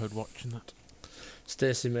 Little neighbourhood watching that.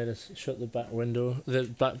 Stacey made us shut the back window, the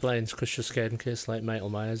back blinds, because she's scared in case like Michael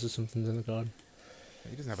Myers or something's in the garden.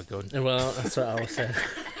 He doesn't have a gun. Well, that's what I was saying.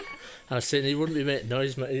 I was saying he wouldn't be making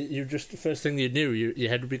noise. You just the first thing you knew, your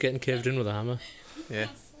head would be getting caved in with a hammer. Yeah.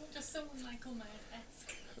 Just so Michael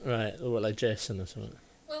Myers-esque. Right, or like Jason or something.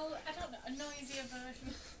 Well, I don't know, a noisier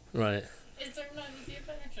version. Right. Is there a noisier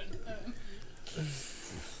version?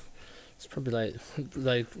 It's probably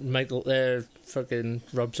like Michael, fucking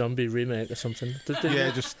Rob Zombie remake or something.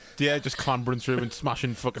 just clambering through and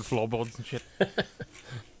smashing fucking floorboards and shit.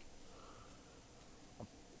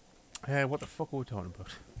 What the fuck were we talking about?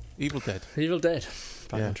 Evil Dead. Evil Dead.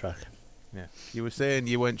 Back Yeah. on track. Yeah. You were saying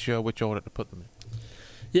you weren't sure which order to put them in.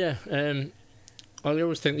 Yeah. I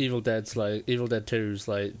always think Evil Dead 2's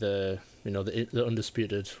like the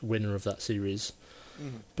undisputed winner of that series.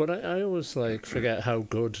 Mm-hmm. But I always like forget how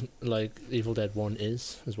good like Evil Dead 1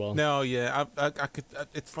 is as well. No, yeah, I could.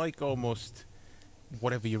 It's like almost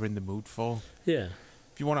whatever you're in the mood for. Yeah.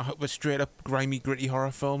 If you want a straight up grimy, gritty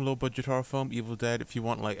horror film, low budget horror film, Evil Dead. If you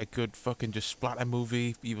want like a good fucking just splatter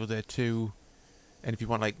movie, Evil Dead 2. And if you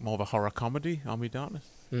want like more of a horror comedy, Army of Darkness.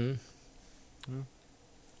 Mm. Yeah.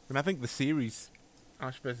 And I think the series,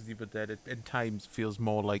 Ash vs Evil Dead, in times feels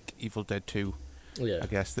more like Evil Dead 2. Yeah. I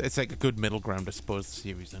guess it's like a good middle ground, I suppose. The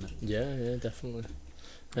series, isn't it? Yeah, definitely.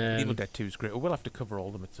 Evil Dead 2 is great. We'll have to cover all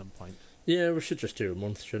of them at some point. Yeah, we should just do a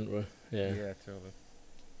month, shouldn't we? Yeah. Yeah, totally.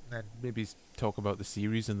 And maybe talk about the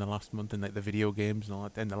series in the last month and like the video games and all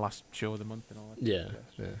that, and the last show of the month and all that. Yeah.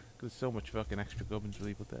 Yeah. There's so much fucking extra gubbins with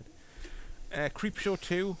Evil Dead. Creepshow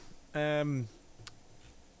 2.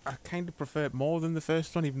 I kind of prefer it more than the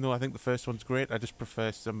first one, even though I think the first one's great. I just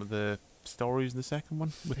prefer some of the stories in the second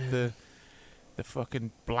one with the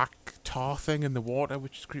fucking black tar thing in the water,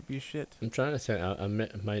 which is creepy as shit. I'm trying to think. I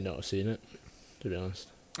might not have seen it, to be honest.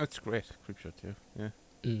 That's great. Creepshow too. Yeah.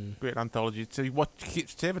 Mm. Great anthology. So what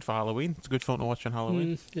keeps David for Halloween? It's a good film to watch on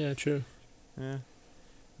Halloween. Yeah, true. Yeah.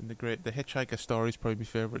 And the Hitchhiker story is probably my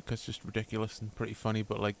favourite because it's just ridiculous and pretty funny,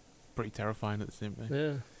 but like pretty terrifying at the same time.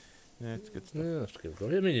 Yeah. Yeah, it's good stuff. Yeah, that's a good go.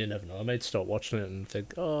 I mean, you never know. I might start watching it and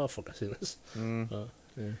think, oh, fuck, I've seen this. Mm.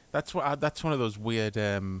 Yeah. That's one of those weird,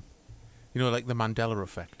 like the Mandela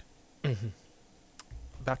effect.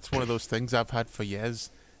 That's one of those things I've had for years,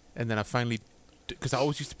 and then I finally, because I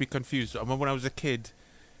always used to be confused. I remember when I was a kid,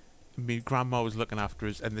 my grandma was looking after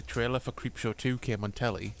us, and the trailer for Creepshow 2 came on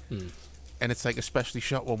telly, and it's like a specially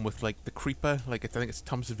shot one with like the creeper, like I think it's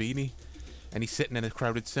Tom Savini, and he's sitting in a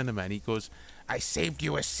crowded cinema, and he goes, "I saved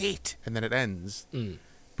you a seat," and then it ends.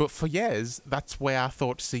 But for years, that's where I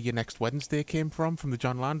thought "See You Next Wednesday" came from the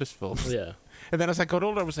John Landis film. Yeah. And then as I got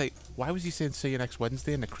older, I was like, why was he saying "See You Next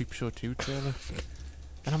Wednesday" in the Creepshow 2 trailer?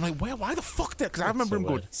 And I'm like, why the fuck did? Because I remember him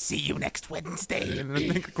going, "See you next Wednesday," and I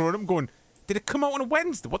think growing up going, did it come out on a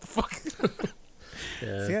Wednesday? What the fuck?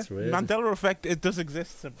 Yeah, So that's weird. Mandela effect, it does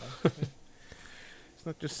exist somehow. It's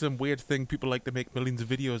not just some weird thing people like to make millions of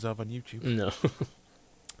videos of on YouTube. No.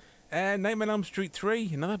 Nightmare on Elm Street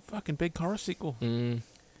 3, another fucking big horror sequel.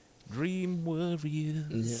 Dream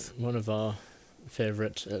Warriors. Yeah, one of our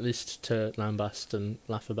favourite, at least to lambast and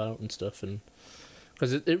laugh about and stuff, and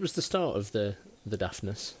because it was the start of the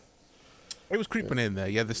daftness. It was creeping in there,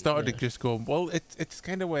 yeah. They started to just go, well, it's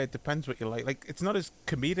kind of where it depends what you like. Like, it's not as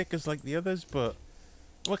comedic as like the others, but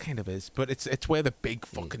well, it kind of is. But it's where the big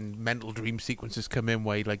fucking mental dream sequences come in,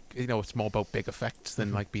 where like it's more about big effects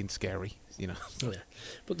than like being scary, Yeah,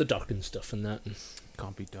 but the docking stuff and that.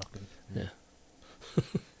 Can't be docking. Yeah.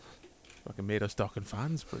 Fucking made us docking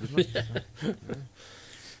fans, pretty much.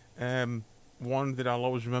 Yeah. One that I'll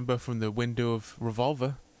always remember from the window of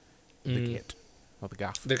Revolver, the gate. Or the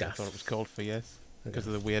gaff. The gaff. I thought it was called for years. Because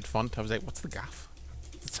of the weird font. I was like, what's the gaff?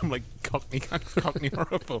 Some like Cockney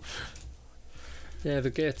horror film. Yeah,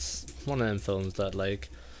 The Gate's one of them films that, like,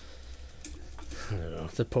 I don't know,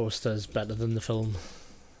 the poster's better than the film.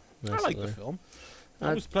 I like the film.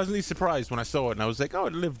 I was pleasantly surprised when I saw it, and I was like, oh,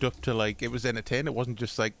 it lived up to, like, it was entertaining. It wasn't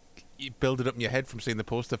just like, you build it up in your head from seeing the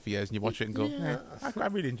poster for years, and you watch it and go, I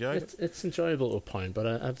really enjoyed it. It's enjoyable to a point, but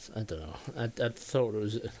I don't know. I thought it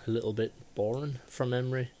was a little bit boring from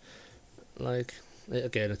memory. Like,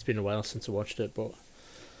 again, it's been a while since I watched it, but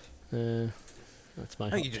that's my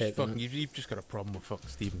hot take on it. You've just got a problem with fucking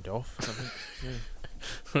Stephen Dorff. I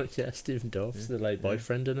think. Yeah, Stephen Dorff's the like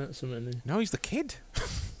boyfriend in it or something. No, he's the kid.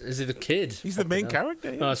 Is he the kid? He's the main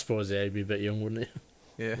character. Yeah. Oh, I suppose he'd be a bit young, wouldn't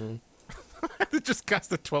he? Yeah. They just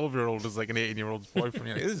cast a 12-year-old as like an 18-year-old's boyfriend.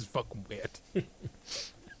 You're like, this is fucking weird.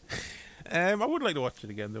 I would like to watch it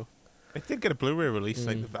again though. It did get a Blu-ray release.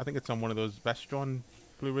 Like, I think it's on one of those Vestron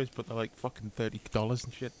Blu-rays, but they're like fucking $30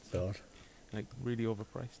 and shit. God. Like really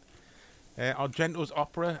overpriced. Argento's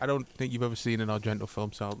Opera. I don't think you've ever seen an Argento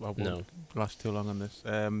film, so I won't last too long on this.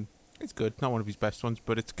 It's good. Not one of his best ones,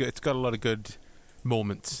 but it's good. It's got a lot of good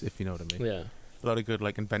moments, if you know what I mean. Yeah. A lot of good,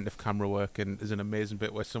 like, inventive camera work, and there's an amazing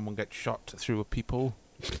bit where someone gets shot through a peephole,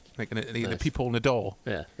 like the peephole in the door.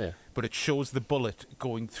 Yeah, yeah. But it shows the bullet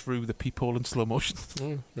going through the peephole in slow motion.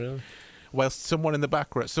 Really? Whilst someone in the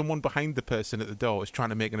background, someone behind the person at the door is trying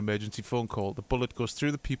to make an emergency phone call. The bullet goes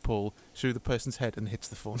through the peephole, through the person's head, and hits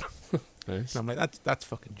the phone. Nice. And I'm like, that's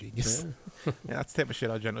fucking genius. Yeah, that's the type of shit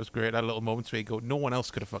Argento's great. That little moments where you go, no one else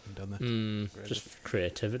could have fucking done that. Just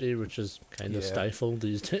creativity, which is kind of stifled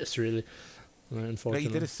these days, really. Unfortunately.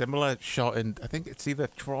 He did a similar shot in, I think it's either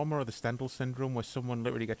Trauma or the Stendhal Syndrome, where someone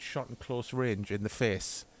literally gets shot in close range in the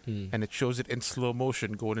face, and it shows it in slow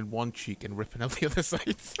motion going in one cheek and ripping out the other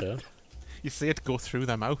side. Yeah. You see it go through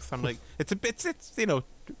their mouth. I'm like, it's a bit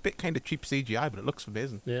kind of cheap CGI, but it looks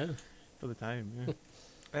amazing. Yeah. For the time,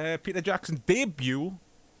 yeah. Peter Jackson's debut,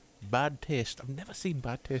 Bad Taste. I've never seen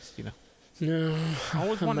Bad Taste, No. I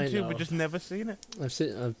always wanted to, but just never seen it.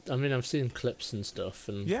 I've seen clips and stuff,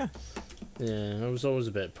 and yeah, I was always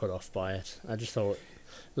a bit put off by it. I just thought,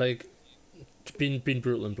 like, being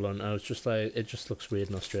brutal and blunt, I was just like, it just looks weird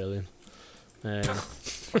and Australian.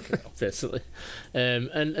 Basically, and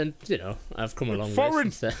I've come a long way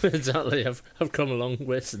since then. Exactly, I've come a long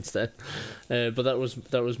way since then. But that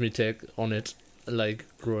was my take on it. Like,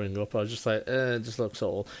 growing up, I was just like, it just looks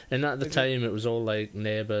all. And at the time, it was all like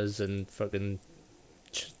Neighbours and fucking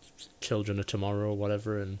Children of Tomorrow or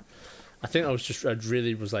whatever. And I think I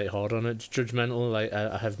really was like hard on it, judgmental. Like,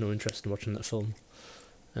 I have no interest in watching that film.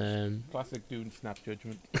 Classic Dune snap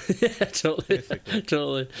judgment. Yeah, totally.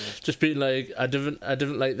 Yeah. Just being like, I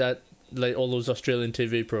didn't like that, like all those Australian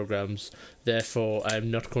TV programs. Therefore, I'm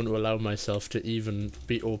not going to allow myself to even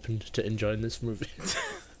be open to enjoying this movie.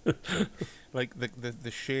 Like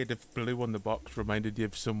the shade of blue on the box reminded you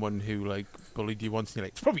of someone who like bullied you once, and you're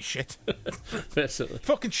like, it's probably shit. Basically.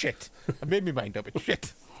 Fucking shit. I made my mind up. It's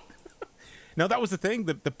shit. Now that was the thing.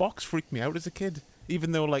 The box freaked me out as a kid.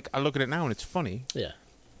 Even though like I look at it now and it's funny. Yeah.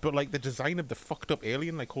 But like the design of the fucked up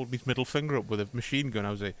alien like holding his middle finger up with a machine gun,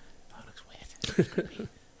 I was like, oh, it looks weird.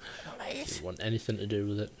 I don't like it. Didn't want anything to do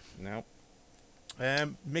with it. No.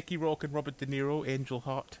 Mickey Rourke and Robert De Niro, Angel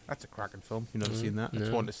Heart. That's a cracking film. You've never seen that? It's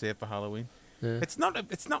no. one to save for Halloween. Yeah.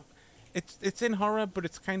 It's in horror, but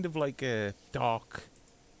it's kind of like a dark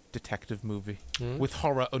detective movie with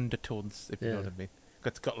horror undertones, if you know Yeah. what I mean.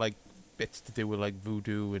 It's got like bits to do with like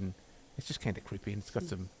voodoo, and it's just kind of creepy, and it's got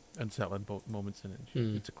some unsettling moments in it.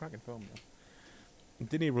 It's a cracking film, though.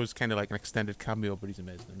 De Niro's kind of like an extended cameo, but he's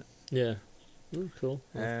amazing in it. Yeah. Oh, cool.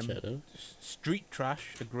 I'll check it out. Street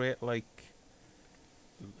Trash, a great like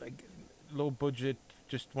low budget,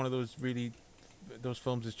 just one of those really, those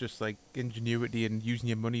films is just like ingenuity and using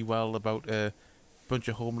your money well about a bunch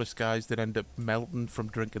of homeless guys that end up melting from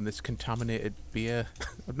drinking this contaminated beer.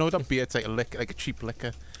 No, not beer, it's like a cheap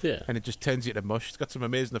liquor. Yeah. And it just turns you to mush. It's got some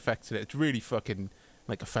amazing effects in it. It's really fucking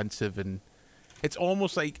like offensive, and it's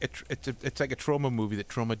almost like it's like a trauma movie that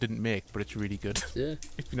Trauma didn't make, but it's really good. Yeah.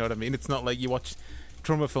 If you know what I mean. It's not like you watch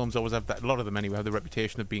trauma films always have that. A lot of them anyway have the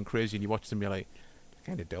reputation of being crazy, and you watch them, you're like,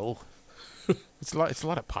 kind of dull. It's a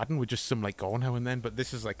lot of padding with just some like gore now and then, but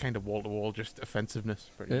this is like kind of wall to wall just offensiveness,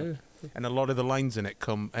 pretty much. And a lot of the lines in it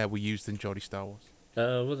were used in Geordie Star Wars.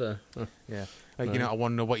 Were there? Oh. Yeah, like I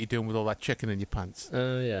want to know what you're doing with all that chicken in your pants.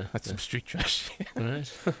 Yeah. That's some street trash. Right.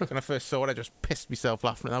 When I first saw it, I just pissed myself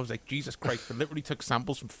laughing, and I was like, Jesus Christ! They literally took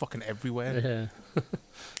samples from fucking everywhere. Yeah.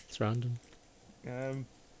 It's random.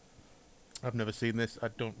 I've never seen this. I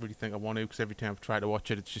don't really think I want to, because every time I've tried to watch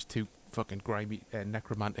it, it's just too fucking grimy,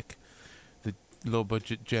 necromantic. The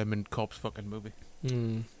low-budget German corpse fucking movie.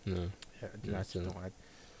 No. Yeah, I just don't want it.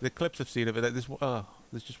 The clips I've seen of it,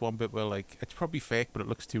 there's just one bit where like it's probably fake, but it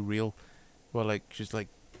looks too real. Where like she's like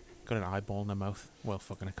got an eyeball in her mouth while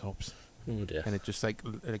fucking a corpse, Oh dear. and it just like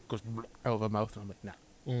it goes out of her mouth, and I'm like,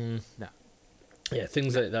 nah. Nah. Yeah,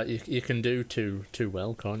 things like that you can do too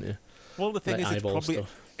well, can't you? Well, the thing Like is, eyeball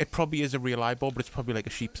stuff. it probably is a real eyeball, but it's probably like a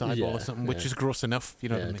sheep's eyeball or something, which is gross enough. You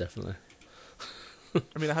know what I mean? Definitely.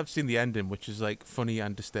 I mean, I have seen the ending, which is like funny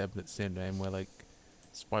and disturbing at the same time. Where like,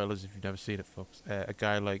 spoilers if you've never seen it, folks. A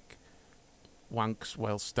guy like wanks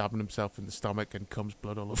while stabbing himself in the stomach and comes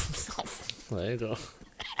blood all over himself. There you go.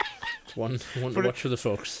 It's one to But watch for the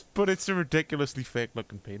folks. But it's a ridiculously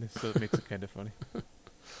fake-looking penis, so it makes it kind of funny.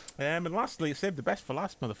 And lastly, save the best for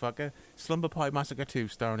last, motherfucker. Slumber Party Massacre 2,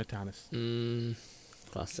 starring Atanis.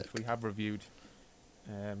 Classic. We have reviewed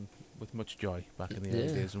with much joy back in the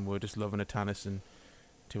early days, and we're just loving Atanis and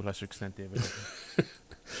to a lesser extent David.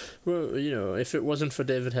 Well, if it wasn't for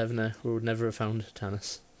David Heavener, we would never have found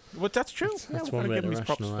Tannis. Well, that's true. That's we're one going way to give to him his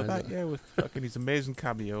props for rationalise that. it. Yeah, with fucking his amazing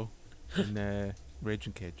cameo in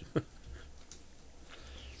Raging Cajun.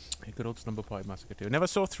 A good old Slumber Party Massacre 2. Never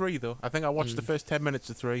saw 3 though. I think I watched the first 10 minutes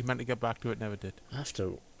of 3, meant to get back to it, never did. I have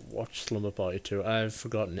to watch Slumber Party 2. I've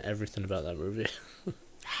forgotten everything about that movie.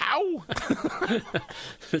 How?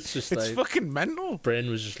 It's just It's like fucking mental. brain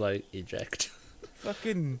was just like eject.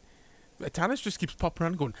 Fucking Tannis just keeps popping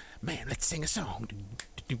around going, man, let's sing a song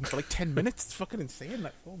for like 10 minutes. It's fucking insane,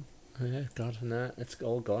 that film. Oh, yeah, God, nah, it's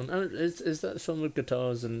all gone. Is that film with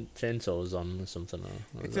guitars and chainsaws on or something?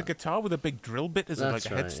 Or It's a guitar with a big drill bit as like That's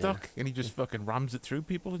a right, headstock, and he just fucking rams it through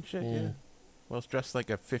people and shit. Yeah. Well, it's dressed like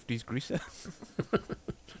a 50s greaser.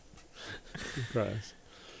 Christ.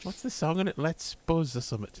 What's the song in it? Let's Buzz or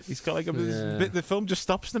something. He's got like this bit, the film just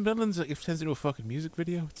stops in the middle and it turns into a fucking music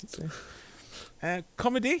video. It's insane.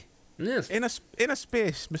 Comedy. Yes. In a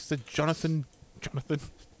space, Mr.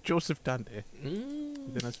 Joseph Dante.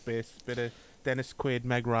 In a space, bit of Dennis Quaid,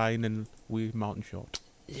 Meg Ryan, and Wee Martin Short.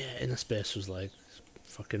 Yeah, Inner Space was like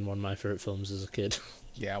fucking one of my favourite films as a kid.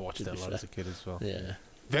 Yeah, I watched it a lot as a kid as well. Yeah.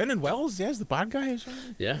 Vernon Wells, is the bad guy as well.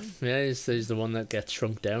 Yeah, he's the one that gets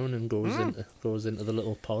shrunk down and goes into the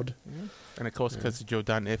little pod. Yeah. And of course, because it's a Joe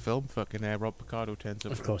Dante film, fucking Rob Picardo turns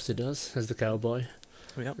up. Of course he does, as the cowboy.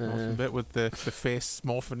 Yep, awesome bit with the face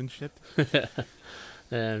morphing and shit.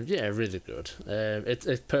 Yeah, really good. It's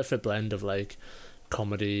a perfect blend of like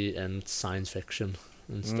comedy and science fiction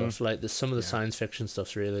and stuff. Like some of the science fiction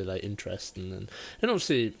stuff's really like interesting, and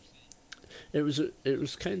obviously it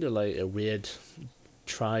was kind of like a weird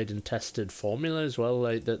tried and tested formula as well,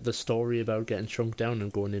 like the story about getting shrunk down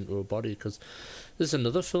and going into a body, because there's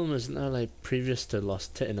another film, isn't there, like previous to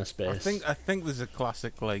Lost in a Space? I think there's a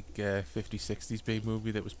classic like 50s 60s B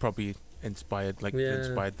movie that was probably inspired Yeah.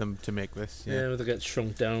 inspired them to make this. Yeah, Yeah. where they get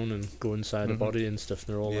shrunk down and go inside a Mhm. body and stuff, and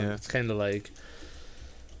they're all Yeah. it's kind of like,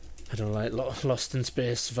 I don't know, like Lost in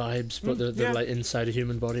Space vibes, but they're yeah. like inside a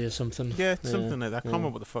human body or something. Yeah, it's something like that. I can't Yeah.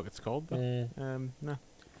 remember what the fuck it's called, but Yeah. no.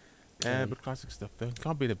 Um, But classic stuff though.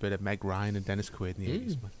 Can't beat a bit of Meg Ryan and Dennis Quaid in the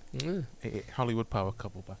 80s, man. Hollywood power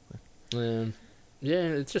couple back then. Yeah,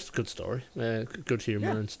 it's just a good story. Good humour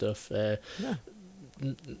Yeah. and stuff. Yeah.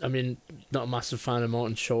 I mean, not a massive fan of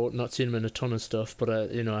Martin Short. Not seen him in a ton of stuff, but I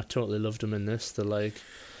totally loved him in this. The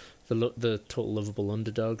the total lovable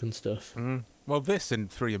underdog and stuff. Well, this and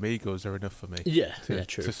Three Amigos are enough for me. Yeah, To,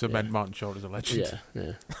 true. to cement Martin Short as a legend.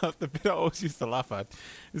 Yeah. The bit I always used to laugh at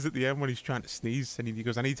is at the end when he's trying to sneeze and he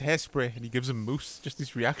goes, "I need hairspray," and he gives him mousse. Just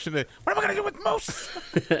his reaction to, "What am I going to do with mousse?"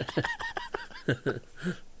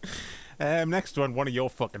 Next one of your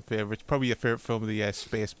fucking favourites, probably your favourite film of the year,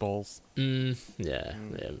 Spaceballs. Yeah.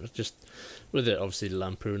 Just with it, obviously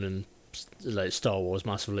lampooning like Star Wars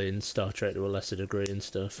massively and Star Trek to a lesser degree and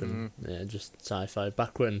stuff, and just sci-fi.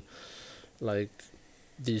 Back when like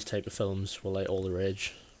these type of films were like all the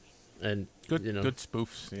rage, and Good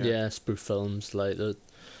spoofs. yeah, spoof films like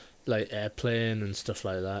Airplane and stuff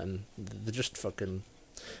like that, and they're just fucking.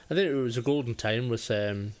 I think it was a golden time with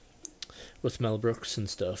Mel Brooks and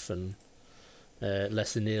stuff, and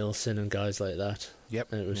Leslie Nielsen and guys like that.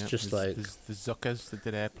 Yep. And it was just like the Zuckers that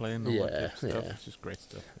did Airplane and all that type of stuff. It's just great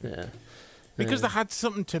stuff. yeah, Because they had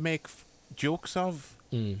something to make jokes of.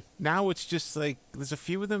 Now it's just like there's a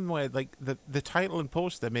few of them where like the title and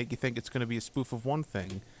poster make you think it's going to be a spoof of one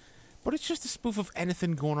thing, but it's just a spoof of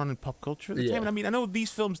anything going on in pop culture at the time. And I mean, I know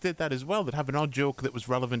these films did that as well. That have an odd joke that was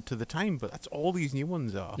relevant to the time, but that's all these new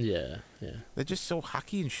ones are. yeah. They're just so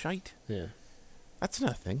hacky and shite. Yeah. That's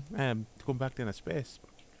another thing. Going back to Inner Space,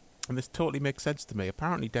 and this totally makes sense to me.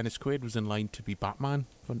 Apparently, Dennis Quaid was in line to be Batman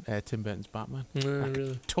from Tim Burton's Batman. I can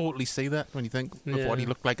Really? totally see that when you think of what he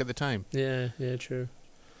looked like at the time. Yeah, true.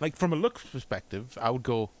 Like from a looks perspective, I would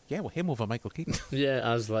go, yeah, well, him over Michael Keaton, Yeah,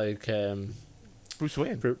 as like Bruce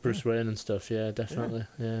Wayne. Bruce Wayne and stuff. Yeah, definitely.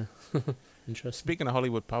 Yeah. Interesting. Speaking of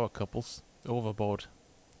Hollywood power couples, Overboard,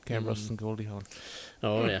 Ken Russ and Goldie Hawn.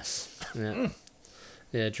 Oh yes. Yeah.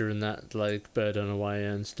 Yeah, during that like Bird on a Wire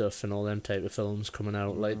and stuff and all them type of films coming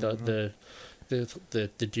out, like the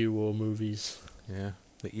duo movies. Yeah,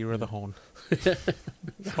 the era of the horn.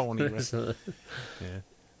 The horn era. Yeah.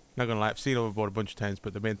 Not gonna lie, I've seen Overboard a bunch of times,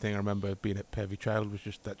 but the main thing I remember being at Pervy Child was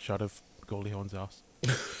just that shot of Goldie Hawn's arse.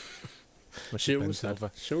 She always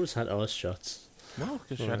had arse shots. No,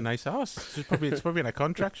 because she had a nice arse. It's probably in a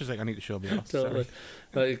contract. She's like, I need to show me arse. Totally.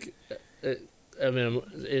 Like,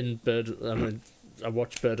 I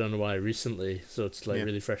watched Bird on a Wire recently, so it's like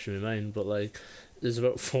really fresh in my mind. But like, there's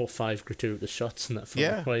about 4 or 5 gratuitous shots in that film.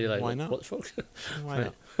 Yeah, where you're like, why not? What the fuck? Why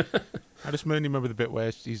not? I just mainly remember the bit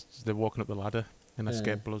where they're walking up the ladder and her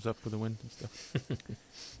skirt blows up with the wind and stuff.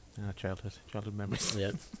 Childhood memories.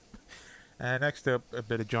 Yeah. Next up, a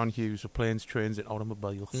bit of John Hughes with Planes, Trains and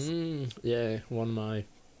Automobiles. Yeah, one of my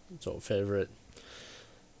sort of favourite.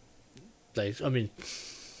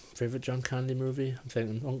 Favourite John Candy movie. I'm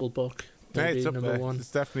thinking Uncle Buck. Yeah, it's up number there. 1. It's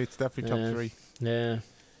definitely top 3. Yeah.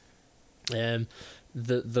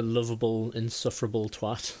 The lovable, insufferable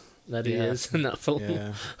twat that he is in that film.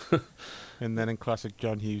 Yeah. And then in classic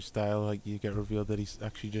John Hughes style, like you get revealed that he's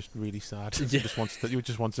actually just really sad. He just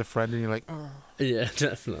wants a friend, and you're like, oh. Yeah,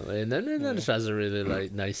 definitely. And then it has a really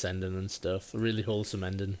like nice ending and stuff. A really wholesome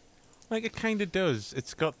ending. Like it kind of does.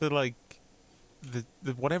 It's got the like. The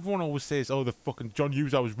what everyone always says, oh, the fucking John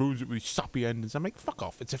Hughes always ruins it with sappy endings. I'm like, fuck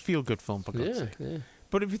off. It's a feel-good film, for God's sake. Yeah.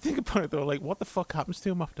 But if you think about it, though, like, what the fuck happens to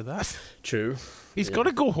him after that? True. He's got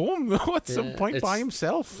to go home, though, at some point by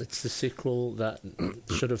himself. It's the sequel that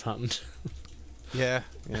should have happened. Yeah.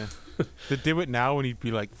 They'd do it now and he'd be,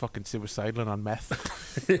 like, fucking suicidal and on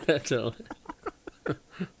meth. Yeah, totally.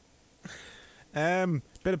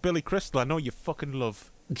 Bit of Billy Crystal. I know you fucking love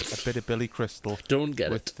a bit of Billy Crystal. Don't get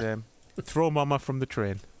with, it. Throw Mama from the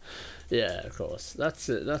Train. Yeah, of course. That's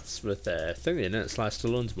it. That's with thingy in it. Sly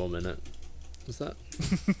Stallone's mum in it. Is that?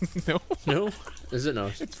 No. Is it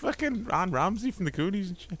not? It's fucking Anne Ramsey from the Goonies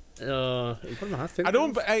and shit. What am I thinking?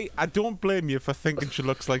 I don't blame you for thinking she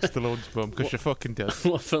looks like Stallone's mum because she fucking does.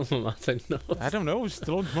 What film am I thinking of? I don't know.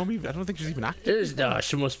 Stallone's mum. I don't think she's even acted.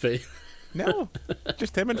 She must be. No,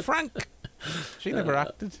 just him and Frank. She never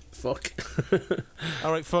acted. Fuck.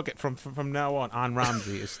 All right, fuck it. From now on, Anne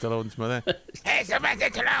Ramsey is Stallone's mother. Hey, Sylvester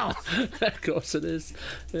Stallone. Of course it is.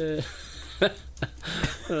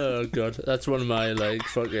 Oh god, that's one of my like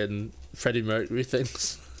fucking Freddie Mercury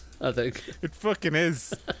things. I think it fucking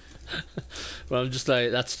is. Well, I'm just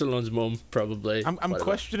like, that's Stallone's mum, probably. I'm Whatever.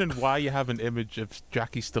 questioning why you have an image of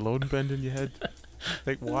Jackie Stallone burned in your head.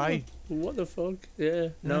 Like, why? What the fuck? Yeah,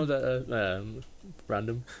 no, that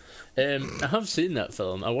random. I have seen that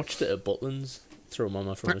film. I watched it at Butlins. Throw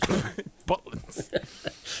Mama from us. Butlins.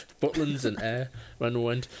 Butlins and Air when we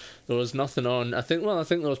went. There was nothing on. I think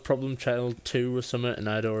there was Problem Child 2 or something, and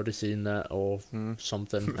I'd already seen that or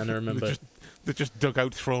something. And I remember They just dug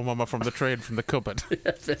out Throw Mama from the train from the cupboard.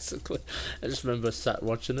 yeah, basically. I just remember sat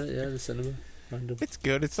watching it. Yeah, the cinema. Random. It's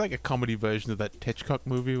good. It's like a comedy version of that Hitchcock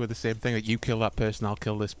movie with the same thing. Like, you kill that person, I'll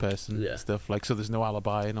kill this person. Yeah. Stuff like, so there's no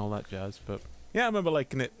alibi and all that jazz. But yeah, I remember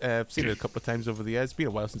liking it. I've seen it a couple of times over the years. It's been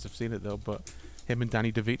a while since I've seen it though. But him and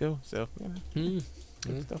Danny DeVito, so good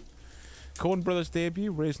stuff. Coen Brothers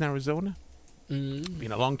debut, Raised in Arizona.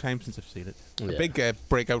 Been a long time since I've seen it. A big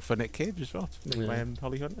breakout for Nick Cage as well. Nick and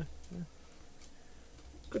Holly Hunter. Yeah.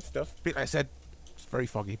 Good stuff. Like I said, it's very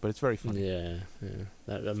foggy, but it's very funny. Yeah.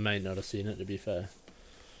 I might not have seen it, to be fair.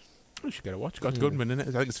 We should get a watch. Got Goodman in it.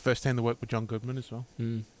 I think it's the first time they worked with John Goodman as well.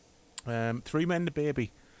 3 Men, a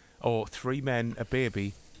Baby. Or 3 Men, a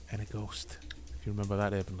Baby, and a Ghost. If you remember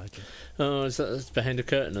that urban legend. Oh, is that behind a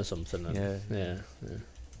curtain or something? Then? Yeah,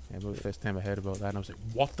 it was the first time I heard about that, and I was like,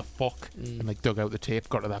 what the fuck? And like dug out the tape,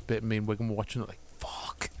 got to that bit, and me and Wiggum were watching it like,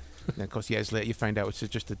 fuck. And then, of course, years later, you find out it's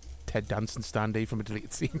just a Ted Danson standee from a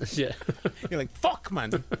deleted scene. Yeah. You're like, fuck,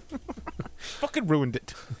 man. Fucking ruined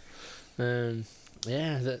it.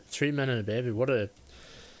 Yeah, the 3 Men and a Baby, what a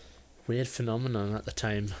weird phenomenon at the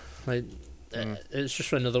time. Like, it's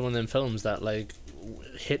just another one of them films that, like,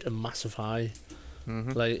 hit a massive high.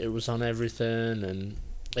 Like, it was on everything, and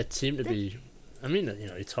it seemed to be... I mean, you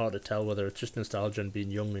know, it's hard to tell whether it's just nostalgia and being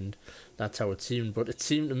young and that's how it seemed, but it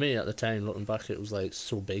seemed to me at the time, looking back, it was, like,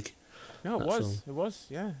 so big. No, it was. It was,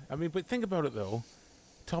 yeah. I mean, but think about it, though.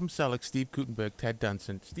 Tom Selleck, Steve Guttenberg, Ted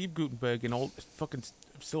Danson. Steve Guttenberg in all fucking...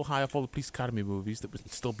 Still high off all the Police Academy movies that were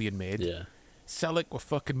still being made. Yeah. Selleck were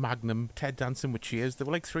fucking Magnum. Ted Danson with Cheers. They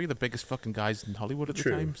were like 3 of the biggest fucking guys in Hollywood at the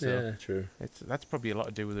time. So yeah, true. That's probably a lot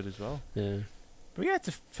to do with it as well. Yeah. But yeah, it's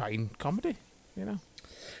a fine comedy, you know.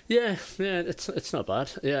 Yeah, it's not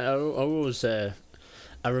bad. Yeah, I always I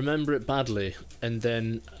remember it badly, and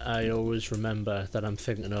then I always remember that I'm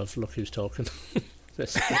thinking of Look Who's Talking.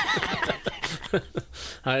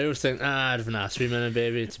 I always think, 3 Men and a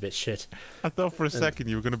Baby, it's a bit shit. I thought for a second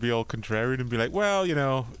you were going to be all contrarian and be like, well, you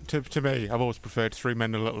know, to me, I've always preferred 3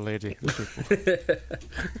 Men and a Little Lady.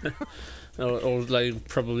 or like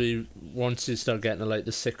probably once you start getting to like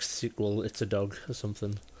the 6th sequel, It's a Dog or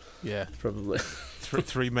something. Yeah, probably.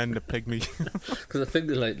 3 Men and a Pygmy. Because I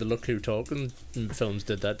think like the Look Who Talking films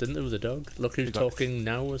did that, didn't they, with the dog? Look Who's Talking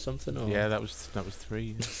Now or something. Or? Yeah, that was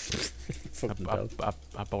 3. Yeah.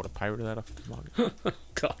 I bought a pirate of that off the market.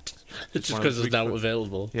 God, it's just because it's now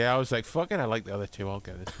available. Yeah, I was like, fuck it, I like the other 2. I'll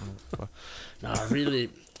get this one. No,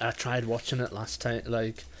 I tried watching it last time,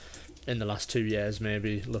 like in the last 2 years,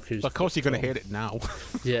 maybe. Look Who's... Of course, you're going to hate it now.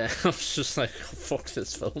 Yeah, I was just like, oh, fuck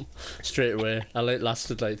this film straight away. It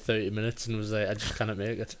lasted like 30 minutes and was like, I just cannot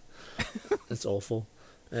make it. It's awful.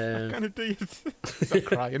 I kind of did. Stop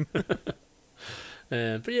crying.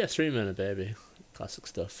 But yeah, 3 Men and a Baby, classic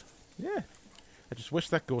stuff. Yeah. I just wish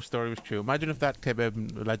that ghost story was true. Imagine if that type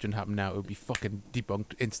of legend happened now, it would be fucking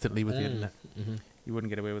debunked instantly with the internet. You wouldn't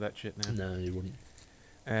get away with that shit now. No, you wouldn't.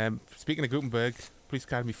 Speaking of Gutenberg, Police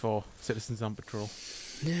Academy 4, Citizens on Patrol.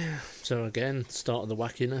 Yeah, so again, start of the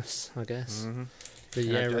wackiness, I guess. The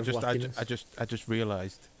year of wackiness. I just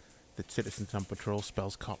realised that Citizens on Patrol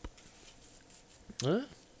spells cop. Oh,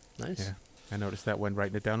 nice. Yeah, I noticed that when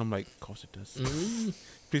writing it down. I'm like, of course it does.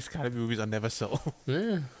 Police Academy movies are never subtle.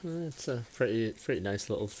 Yeah, it's a pretty nice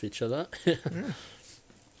little feature, that.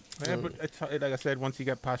 Yeah, but it's, like I said, once you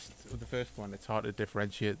get past the first one, it's hard to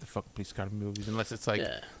differentiate the fucking Police Academy movies, unless it's like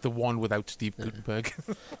the one without Steve Guttenberg.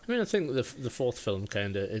 I mean, I think the 4th film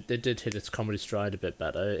kind of it did hit its comedy stride a bit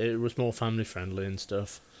better. It was more family friendly and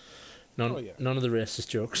stuff. None of the racist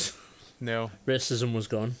jokes. No, racism was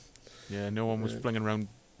gone. Yeah, no one was flinging around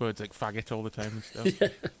words like faggot all the time and stuff.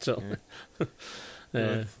 Yeah, totally.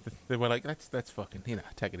 They were like, let's fucking,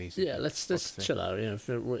 take it easy. Yeah, let's chill out. You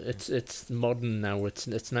know, it's modern now. It's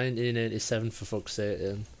 1987 for fuck's sake.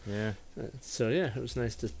 Yeah. So yeah, it was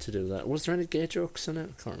nice to do that. Was there any gay jokes in it?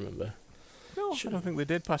 I can't remember. No, I don't think they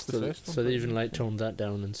did past the first one. So they even like toned that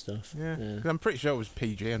down and stuff. Yeah. I'm pretty sure it was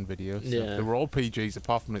PG on video. So yeah. They were all PGs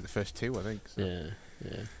apart from like the first 2, I think. So.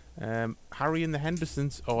 Yeah. Harry and the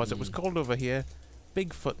Hendersons, or as it was called over here,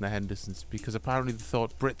 Bigfoot and the Hendersons, because apparently they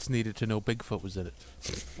thought Brits needed to know Bigfoot was in it.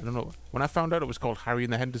 I don't know. When I found out it was called Harry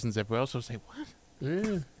and the Hendersons everywhere else, I was like, what?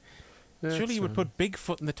 Yeah. Surely you would put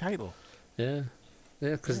Bigfoot in the title. Yeah.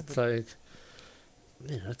 Yeah, because it's like,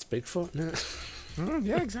 yeah, that's Bigfoot, isn't it?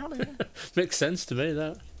 Yeah, exactly. Yeah. Makes sense to me,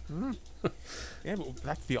 that. Yeah, but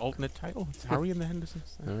that's the alternate title. It's Harry and the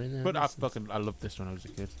Hendersons. Harry and the But Hendersons. I loved this when I was a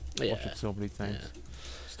kid. Yeah. Watched it so many times. Yeah.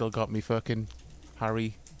 Still got me fucking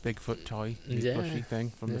Harry Bigfoot toy, his Yeah. bushy thing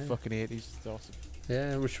from the Yeah. fucking 80s. It's awesome.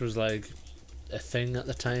 Yeah, which was like a thing at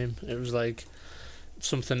the time. It was like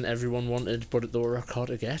something everyone wanted, but they were hard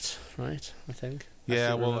to get, right? I think.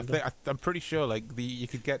 Yeah, well, remember. I'm pretty sure like you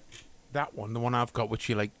could get that one, the one I've got, which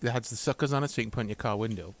you like, it has the suckers on it, so you can put in your car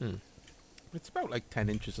window. Hmm. It's about like 10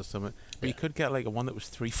 inches or something. But Yeah. you could get like a one that was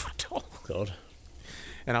 3 foot tall. God.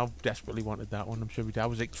 And I desperately wanted that one. I'm sure my dad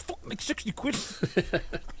was like, fucking like 60 quid.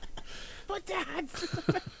 But Dad,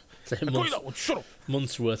 It's like I got you that one. Shut up.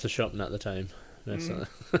 months worth of shopping at the time.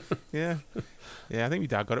 Yeah, yeah. I think my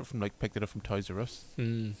dad got it from picked it up from Toys R Us.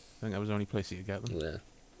 Mm. I think that was the only place you could get them. Yeah.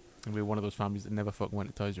 And we were one of those families that never fucking went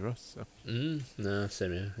to Toys R Us. So. No,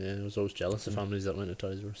 same here. Yeah, I was always jealous of families that went to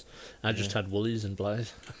Toys R Us. I just had Woolies and Blythe.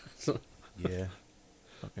 Yeah.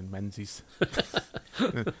 Fucking Menzies.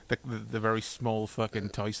 the very small fucking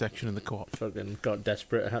toy section in the co-op. Fucking got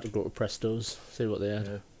desperate. I had to go to Presto's, see what they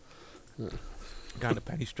had. Going to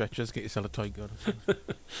penny stretchers, get yourself a toy gun.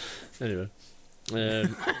 Anyway.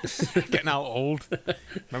 Getting out old.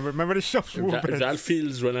 Remember the shops we were in? That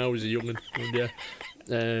feels when I was a young'un.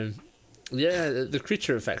 Yeah, the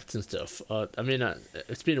creature effects and stuff. I mean,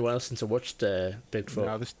 it's been a while since I watched Bigfoot.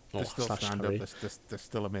 No, they still slash stand Harry. up. They're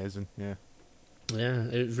still amazing. Yeah. Yeah,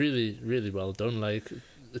 it really, really well done. Like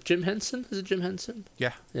Jim Henson, is it Jim Henson?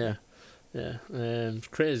 Yeah. Yeah. It's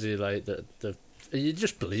crazy. Like the you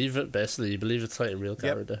just believe it. Basically, you believe it's like a real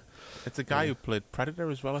character. It's a guy who played Predator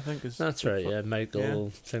as well, I think. That's right. Yeah,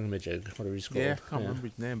 Michael Thingamajig, whatever he's called. Yeah, I can't remember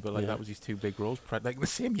his name, but Yeah. that was his two big roles. Like the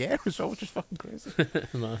same year as well, which is fucking crazy.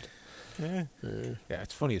 Mad. Yeah. Yeah,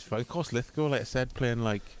 it's funny as fuck. Of course, Lithgow, like I said, playing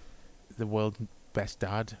like the world's best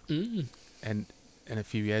dad. Mm. And in a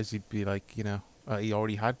few years, he'd be like, he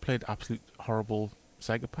already had played absolute horrible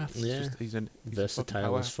psychopaths. Yeah. He's a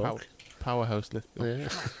Versatile as fuck. Powerhouse Lithgow.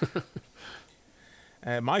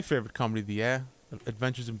 Yeah. My favourite comedy of the year,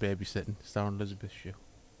 Adventures in Babysitting, starring Elizabeth Shue.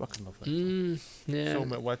 Fucking love that. Yeah.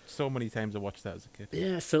 So many times I watched that as a kid.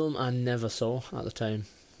 Yeah, a film I never saw at the time.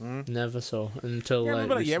 Never saw until Yeah,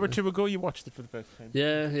 about a year or recently. two ago, you watched it for the first time.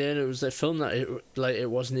 Yeah, and it was a film that it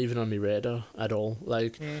wasn't even on my radar at all.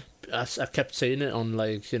 Like, I kept seeing it on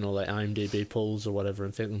like IMDb polls or whatever,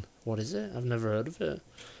 and thinking, what is it? I've never heard of it.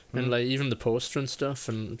 And like even the poster and stuff,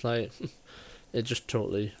 and like it just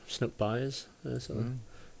totally snuck by us. But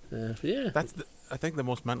yeah, I think the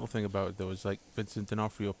most mental thing about it though is like Vincent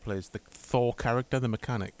D'Onofrio plays the Thor character, the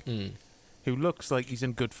mechanic, who looks like he's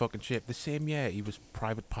in good fucking shape. The same year he was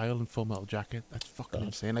Private Pile in Full Metal Jacket. That's fucking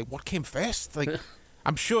insane. Like, what came first? Like,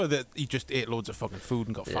 I'm sure that he just ate loads of fucking food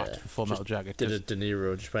and got fat for Full Metal Jacket. Did a De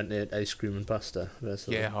Niro, just went and ate ice cream and pasta.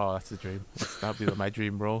 Basically. Yeah, that's the dream. That'd be my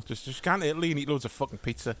dream role. Just go to Italy and eat loads of fucking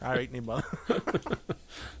pizza. All right, anymore.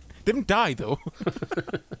 Didn't die though.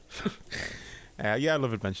 Yeah, I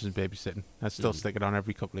love Adventures in Babysitting. I still stick it on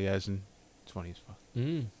every couple of years, and it's funny as fuck.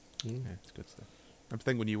 Yeah, it's good stuff. I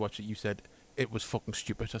think when you watched it, you said it was fucking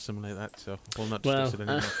stupid or something like that. So we'll not discuss it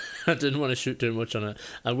anymore. I didn't want to shoot too much on it.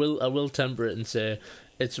 I will temper it and say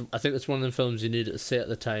I think it's one of the films you need to say at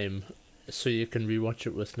the time, so you can rewatch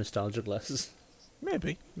it with nostalgia glasses.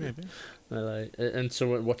 Maybe. And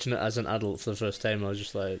so watching it as an adult for the first time, I was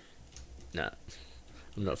just like, nah,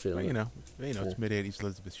 I'm not feeling it. It's mid-80s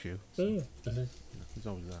Elizabeth Shue. So there's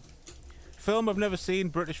always that. Film I've never seen,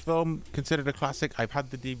 British film, considered a classic. I've had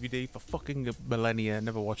the DVD for fucking a millennia,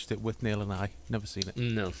 never watched it with Neil and I. Never seen it.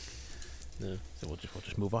 No. So we'll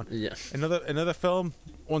just move on. Yeah. Another film,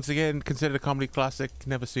 once again, considered a comedy classic,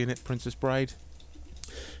 never seen it, Princess Bride.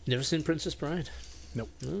 Never seen Princess Bride? Nope.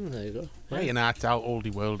 Oh, there you go. Yeah, it's out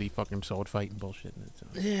oldie-worldy fucking sword fighting bullshit.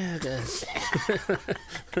 Yeah, I guess.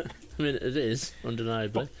 I mean, it is,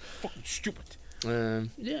 undeniably. Fucking stupid. I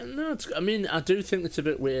do think it's a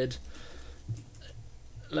bit weird.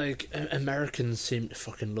 Like, Americans seem to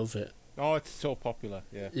fucking love it. Oh, it's so popular,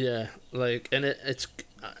 yeah. Yeah, like, and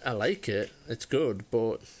I like it, it's good,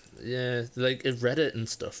 but, yeah, like, Reddit and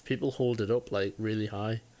stuff, people hold it up, like, really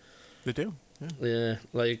high. They do, yeah. Yeah,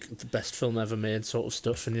 like, the best film ever made sort of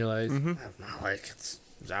stuff, and you're like, is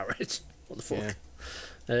that right? What the fuck?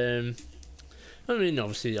 Yeah. I mean,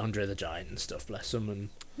 obviously, Andre the Giant and stuff, bless him, and...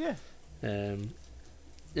 Yeah.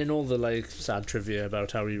 In all the like sad trivia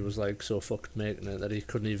about how he was like so fucked making it that he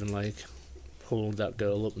couldn't even like hold that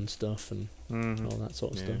girl up and stuff and all that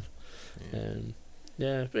sort of stuff.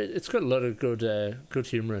 But it's got a lot of good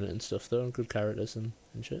humour in it and stuff though, and good characters and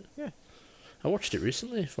shit. Yeah. I watched it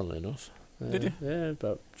recently, funnily enough. Did you? Yeah,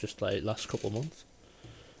 about just like last couple of months.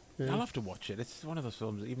 Yeah. I'll have to watch it. It's one of those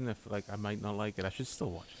films, even if like I might not like it, I should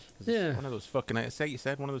still watch it. 'Cause Yeah. It's one of those fucking, I say you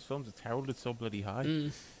said, one of those films that's heralded so bloody high.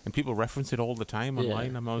 Mm. And people reference it all the time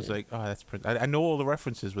online. Yeah, I'm always yeah. like, oh, that's pretty. I know all the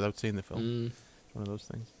references without seeing the film. Mm. It's one of those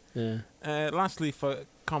things. Yeah. Lastly, for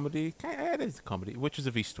comedy, it is a comedy. Witches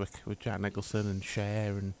of Eastwick with Jack Nicholson and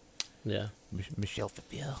Cher and Yeah. Michelle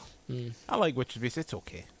Pfeiffer. Mm. I like Witches of Eastwick. It's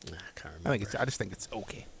okay. Nah, I can't remember. I just think it's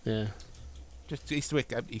okay. Yeah. Just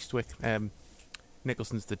Eastwick.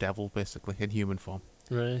 Nicholson's the devil, basically, in human form,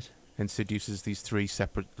 Right. and seduces these three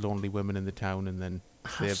separate lonely women in the town, and then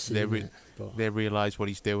I've seen it, but- they realise what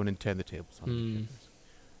he's doing and turn the tables on him.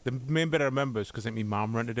 The main bit I remember is because my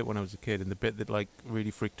mum rented it when I was a kid, and the bit that like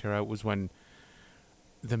really freaked her out was when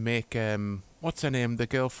they make what's her name, the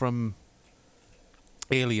girl from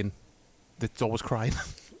Alien that's always crying.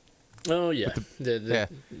 Oh yeah, yeah.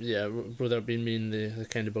 yeah. Without being mean, the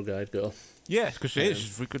kind of bug-eyed girl. Yeah, because she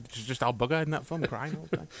is. She's just all bug-eyed in that film, crying all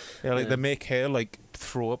the time. Yeah, like they make her like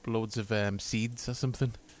throw up loads of seeds or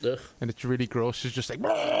something, Ugh. and it's really gross. She's just like,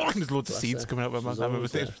 and there's loads of Bless seeds her. coming out of her mouth. She's I remember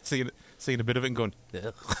always seeing a bit of it and going,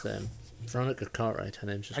 ugh. It's, Veronica Cartwright. Her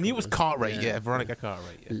name's just. I knew it was coming in. Cartwright. Yeah, Veronica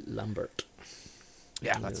Cartwright. Yeah, Lambert.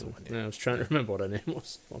 yeah, that's the one. Yeah, I was trying to remember what her name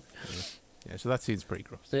was. Yeah, so that scene's pretty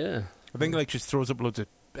gross. Yeah. I think like she throws up loads of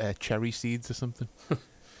cherry seeds or something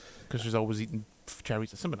because she's always eating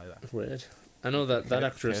cherries or something like that. Weird. I know that Yeah,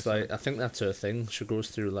 actress, yeah, like, I think that's her thing. She goes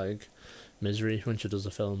through, like, misery when she does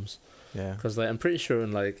the films. Yeah, Because, like, I'm pretty sure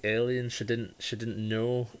in, like, Alien, she didn't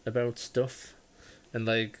know about stuff. And,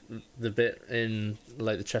 like, the bit in,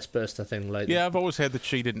 like, the chestburster thing, like... yeah. I've always heard that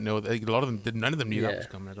she didn't know. Like, a lot of them didn't. None of them knew that was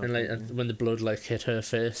coming. I don't And, like, think. when the blood, like, hit her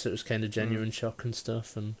face, it was kind of genuine shock and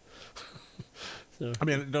stuff. And so... I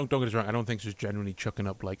mean, don't get us wrong. I don't think she's generally chucking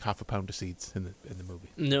up like half a pound of seeds in the movie.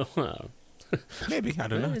 No. Maybe, I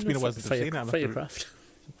don't know. It's been a while since I've seen it. I'll have to Firecraft.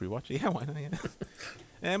 rewatch it. Yeah, why not?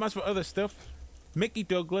 Yeah. As for other stuff, Mickey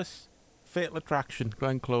Douglas, Fatal Attraction,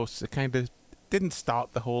 Glenn Close. It kind of didn't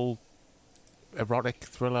start the whole erotic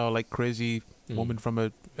thriller, like crazy woman from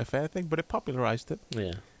a affair thing, but it popularized it.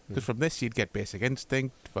 Yeah. Because from this, you'd get Basic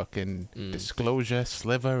Instinct, fucking Disclosure,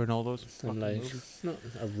 Sliver, and all those. And, fucking like, movies. not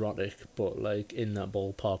erotic, but, like, in that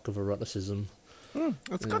ballpark of eroticism.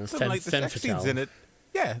 It's got some femme like the sex fatale. scenes in it.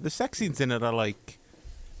 Yeah, the sex scenes in it are like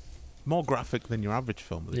more graphic than your average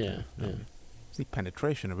film. Yeah, yeah. See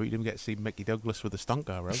penetration. I really didn't get to see Mickey Douglas with a stunk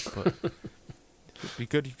car out, but it'd be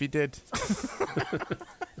good if you did.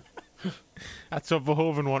 That's what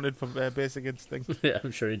Verhoeven wanted from Basic Instinct. Yeah,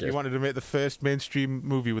 I'm sure he did. He wanted to make the first mainstream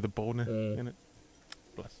movie with a boner in it.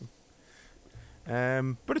 Bless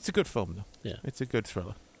him. But it's a good film, though. Yeah. It's a good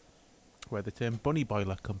thriller. Where the term bunny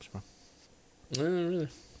boiler comes from. Oh, really?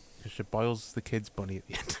 Because she boils the kid's bunny at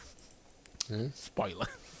the end. Yeah. Spoiler.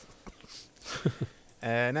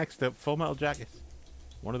 Next up, Full Metal Jacket.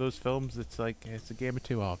 One of those films that's like, it's a game of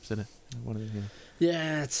two halves, isn't it? One of the,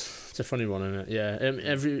 Yeah, it's a funny one, isn't it? Yeah,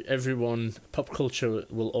 everyone, pop culture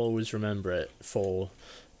will always remember it for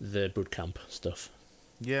the boot camp stuff.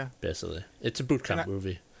 Yeah. Basically, it's a boot camp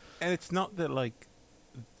movie. And it's not that, like,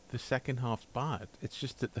 the second half's bad. It's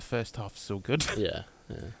just that the first half's so good. Yeah.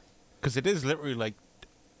 Because it is literally like,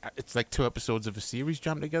 it's like 2 episodes of a series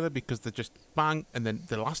jammed together because they're just bang, and then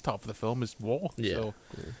the last half of the film is war. Yeah. So,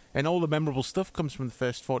 and all the memorable stuff comes from the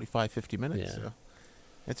first 45, 50 minutes. Yeah. So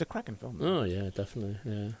it's a cracking film. Oh yeah, definitely.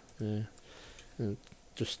 Yeah. And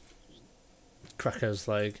just crackers,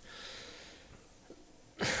 like,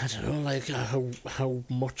 I don't know, like how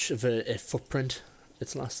much of a footprint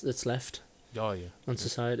it's left Oh yeah. on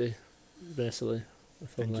society, basically.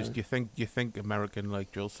 And just you think American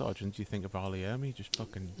like drill sergeants, you think of Arlie Ermy just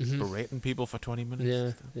fucking berating people for 20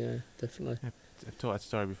 minutes. Yeah, yeah, definitely. I've told that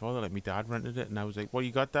story before. That like my dad rented it, and I was like, "Well,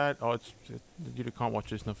 you got that? Oh, you can't watch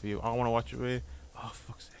this. Not for you. I want to watch it with you." Oh,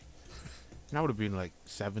 fuck's sake! And I would have been like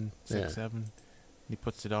 7. And he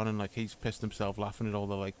puts it on, and like he's pissed himself laughing at all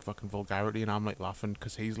the like fucking vulgarity, and I'm like laughing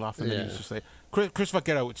because he's laughing, and he's just like, "Christopher,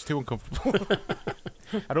 get out! It's too uncomfortable."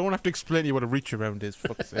 I don't want to have to explain to you what a reach around is.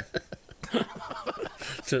 Fuck's sake.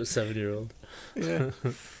 To a 7-year-old. Yeah.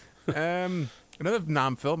 Another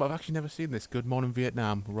Nam film. I've actually never seen this. Good Morning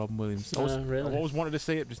Vietnam. Robin Williams. Really? I've always wanted to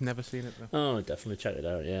see it, just never seen it. Though. Oh, definitely check it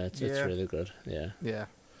out. Yeah, it's really good. Yeah. Yeah.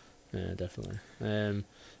 Yeah, definitely.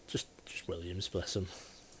 Just Williams, bless him.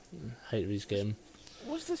 Hate his game.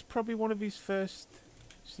 Was this probably one of his first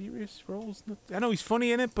serious roles? I know he's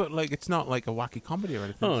funny in it, but like it's not like a wacky comedy or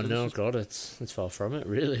anything. Oh so no, God, it's far from it,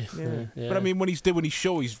 really. Yeah. But I mean, when he's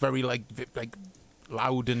show, he's very like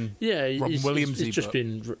loud and Robin Williams. He's just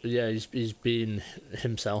been he's been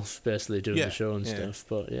himself basically doing the show and stuff.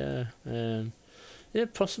 But Yeah,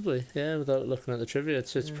 possibly. Yeah, without looking at the trivia,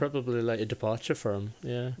 it's probably like a departure for him.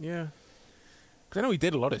 Yeah. Yeah. Because I know he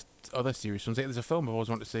did a lot of other serious ones. Like, there's a film I've always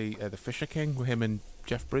wanted to see, The Fisher King, with him and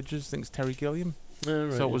Jeff Bridges. I think it's Terry Gilliam. Oh,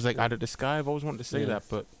 right, So it was like yeah. Out of the Sky. I've always wanted to see that,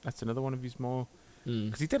 but that's another one of his more...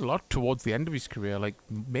 Because he did a lot towards the end of his career, like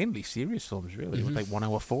mainly serious films, really, with like 1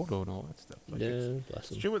 Hour Photo and all that stuff. Like, bless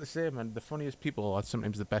it's him. true what they say, man. The funniest people are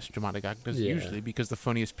sometimes the best dramatic actors, Yeah. usually, because the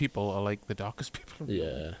funniest people are like the darkest people.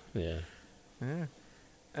 Yeah. Yeah.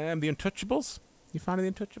 The Untouchables. You fan of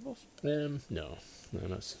The Untouchables? No,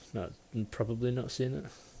 not probably not seen it.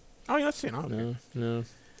 Oh, you're not seeing it? No.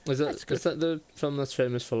 Is that the film that's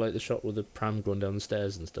famous for like the shot with the pram going down the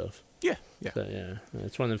stairs and stuff? Yeah. So, yeah.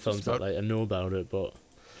 It's one of them films that like I know about it, but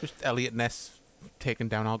Just Elliot Ness taking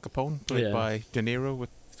down Al Capone, played by De Niro.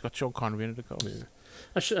 It's got Sean Connery in it, of course. Yeah.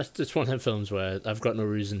 It's one of them films where I've got no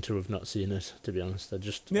reason to have not seen it. To be honest, I've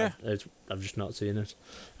just not seen it.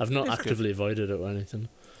 I've not actively avoided it or anything.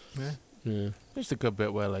 Yeah. Just a good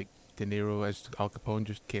bit where like De Niro as Al Capone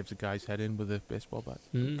just caves a guy's head in with a baseball bat.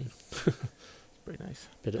 It's pretty nice.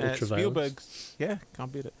 Bit of ultraviolence. Spielberg's,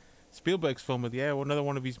 can't beat it. Spielberg's film with another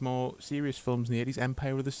one of his more serious films in the 80s,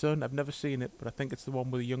 Empire of the Sun. I've never seen it, but I think it's the one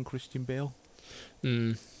with a young Christian Bale.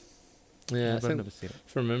 Yeah, I've never seen it.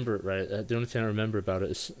 If I remember it right, the only thing I remember about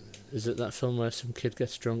it is it that film where some kid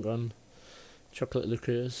gets drunk on chocolate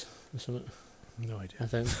liqueurs or something? No idea. I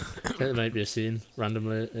think there might be a scene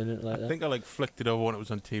randomly in it like that. I think I like flicked it over when it was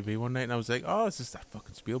on TV one night, and I was like, "Oh, is this that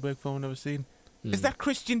fucking Spielberg film I've never seen? Is that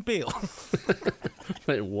Christian Bale?"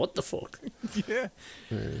 Like, what the fuck? Yeah.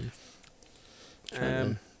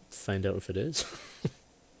 Find out if it is.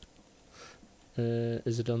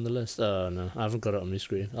 Is it on the list? Oh no, I haven't got it on my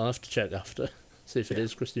screen. I'll have to check after. See if it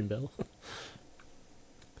is Christian Bale.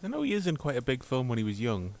 I know he is in quite a big film when he was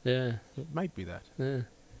young. Yeah. It might be that. Yeah.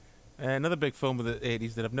 Another big film of the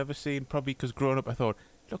 80s that I've never seen, probably because growing up I thought,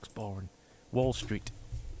 looks boring. Wall Street.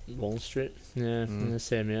 Wall Street? Yeah,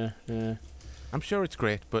 same, yeah. I'm sure it's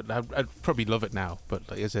great, but I'd probably love it now. But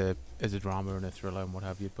like, as a drama and a thriller and what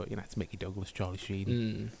have you. But you know, it's Mickey Douglas, Charlie Sheen.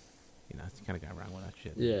 You know, you kind of get around with that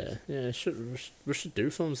shit. Yeah. We should do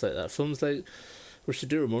films like that. Films like we should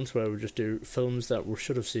do a month where we just do films that we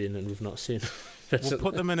should have seen and we've not seen. We'll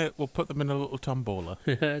put them in a little tombola.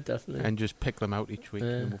 Yeah, definitely. And just pick them out each week,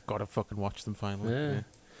 and we've got to fucking watch them finally.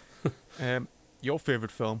 Yeah. Your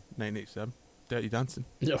favourite film, 1987, Dirty Dancing.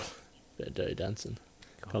 No, bit of Dirty Dancing.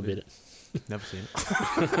 Can't beat it. Never seen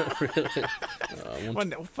it. Really?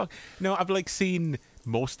 No, fuck. No, I've like seen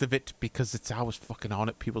most of it because it's always fucking on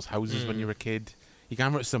at people's houses when you're a kid. You can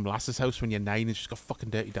remember at some lass's house when you're 9 and it's just got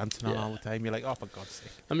fucking Dirty Dancing on all the time. You're like, oh, for God's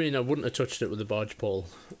sake. I mean, I wouldn't have touched it with a barge pole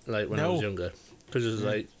like when I was younger because it was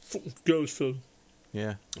like fucking girls' film.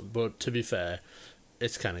 Yeah. But to be fair,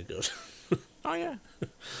 it's kind of good. Oh yeah.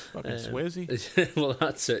 Fucking Swayze. Well,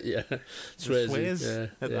 that's it. Yeah,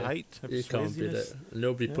 Swayze at the height. Of You can't beat it.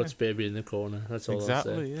 Nobody puts baby in the corner. That's all.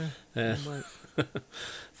 Exactly. Yeah.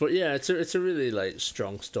 But yeah, it's a really like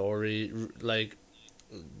strong story. Like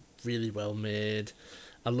really well made.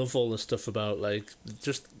 I love all the stuff about like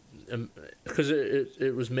just because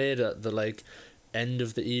it was made at the like end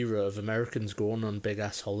of the era of Americans going on big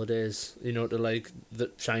ass holidays. You know, to like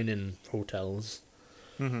the shining hotels.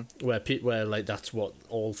 Where like that's what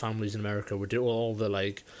all families in America would do. All the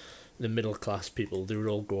like the middle class people, they would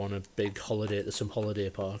all go on a big holiday to some holiday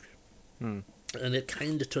park, and it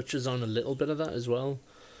kind of touches on a little bit of that as well.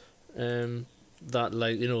 That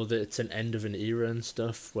like you know that it's an end of an era and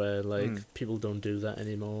stuff where like people don't do that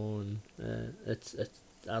anymore, and it's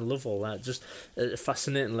I love all that. Just a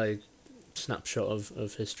fascinating like snapshot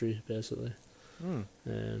of history basically.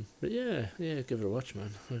 But yeah, give it a watch,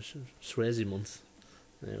 man. Swayze month.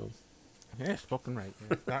 Yeah, fucking right.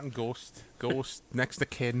 Yeah. That and Ghost, Next to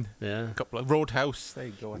Kin. Yeah. A couple of Roadhouse. There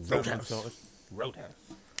you go. Roadhouse.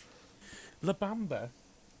 La Bamba,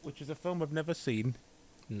 which is a film I've never seen.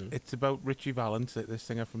 No. It's about Richie Valens, the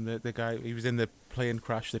singer from the guy. He was in the plane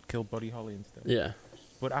crash that killed Buddy Holly and stuff. Yeah.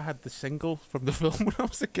 But I had the single from the film when I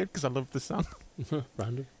was a kid because I loved the song.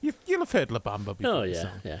 Random. You'll have heard La Bamba before. Oh the yeah,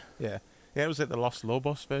 song. yeah. It was like the Los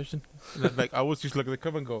Lobos version. And then, like I always just look at the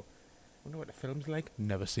cover and go, I wonder what the film's like.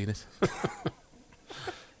 Never seen it.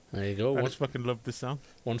 There you go. I just fucking loved the song.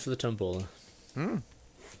 One for the tombola.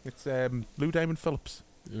 It's Lou Diamond Phillips.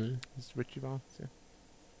 It's Richie Valens, yeah.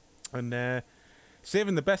 And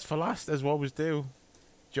saving the best for last, as we always do,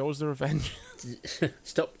 Joe's the Revenge.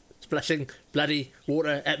 Stop splashing bloody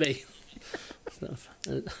water at me.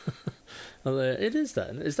 Well, it is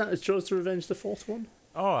that. Is Joe's the Revenge the fourth one?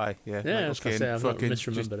 Oh, aye, yeah. Yeah, I was going to say, I've not fucking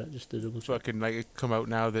misremembered it, just to double check. fucking like it come out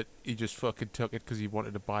now that he just fucking took it because he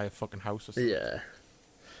wanted to buy a fucking house or something. Yeah.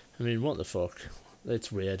 I mean, what the fuck?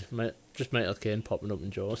 It's weird. Just Michael Caine popping up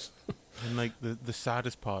in Jaws. And like the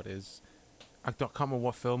saddest part is, I can't remember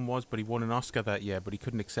what film it was, but he won an Oscar that year, but he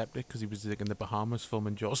couldn't accept it because he was like, in the Bahamas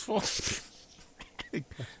filming Jaws 4.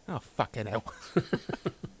 Oh, fucking hell.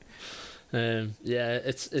 Yeah,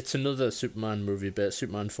 it's another Superman movie, but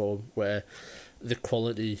Superman 4, where the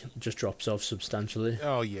quality just drops off substantially.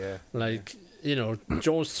 Oh, yeah. Like, you know,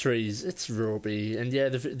 Jaws 3's, it's ropey, and yeah,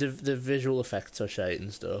 the visual effects are shite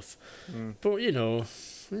and stuff. But, you know,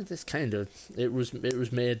 it's kind of, it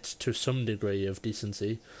was made to some degree of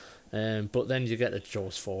decency. But then you get to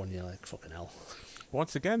Jaws 4 and you're like, fucking hell.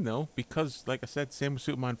 Once again, though, because, like I said, same with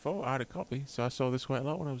Superman 4, I had a copy, so I saw this quite a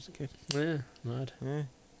lot when I was a kid. Yeah, mad. Yeah.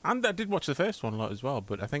 And I did watch the first one a lot as well,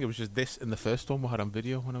 but I think it was just this and the first one we had on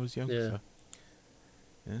video when I was young. Yeah. So.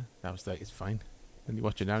 Yeah, that was like, it's fine. And you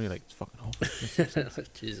watch it now and you're like, it's fucking awful.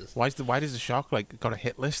 Jesus. Why does the shark, like, got a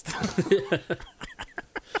hit list?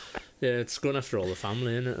 Yeah, it's going after all the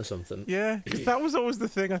family, innit, or something. Yeah, because that was always the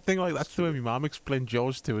thing. I think like that's the way my mum explained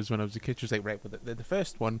Jaws to us when I was a kid. She was like, right, well, the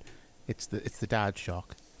first one, it's the dad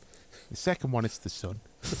shark. The second one, it's the son.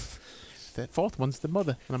 The fourth one's the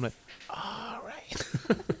mother. And I'm like, all right.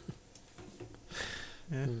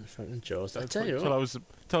 Yeah. Fucking Jaws. I tell you Till I was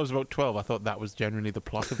about 12, I thought that was generally the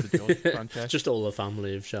plot of the Jaws franchise. Just all the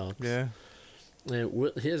family of sharks. Yeah.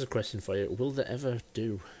 Here's a question for you. Will they ever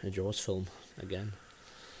do a Jaws film again?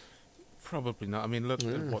 Probably not. I mean, look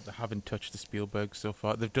at what they haven't touched the Spielberg so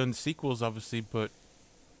far. They've done sequels, obviously, but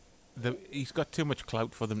he's got too much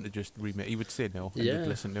clout for them to just remake. He would say no, and they'd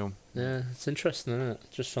listen to him. Yeah, it's interesting, isn't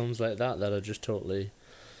it? Just films like that are just totally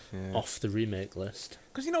off the remake list.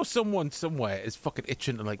 Because you know someone somewhere is fucking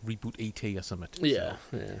itching to like reboot E.T. or something. Yeah,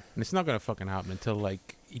 so. yeah. And it's not going to fucking happen until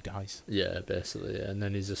like he dies. Yeah, basically, yeah. And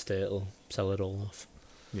then his estate will sell it all off.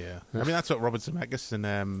 Yeah. I mean, that's what Robert Zemeckis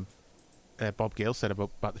and Bob Gale said about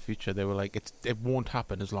Back to the Future. They were like, it won't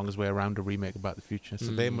happen as long as we're around to remake of Back to the Future.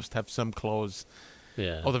 So they must have some clause.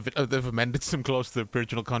 Yeah. Or they've amended some clause to the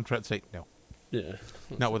original contract saying, no. Yeah.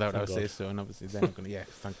 Not without our God. say so. And obviously they're not going to,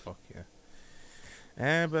 thank fuck, yeah.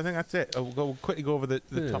 But I think that's it. We'll quickly go over the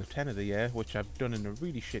top 10 of the year, which I've done in a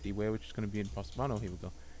really shitty way, which is going to be impossible. Oh, no, here we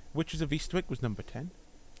go. Witches of Eastwick was number 10.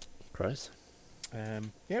 Christ.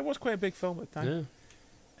 It was quite a big film at the time.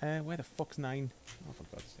 Yeah. Where the fuck's 9? Oh, for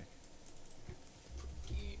God's sake.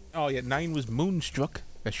 Oh, yeah, 9 was Moonstruck,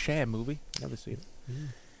 a Cher movie. Never seen it.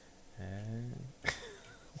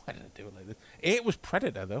 Why did I do it like this? 8 was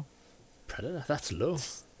Predator, though. Predator? That's low.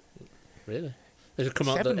 Really? It had come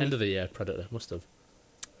out at 7 the end of the year, Predator. Must have.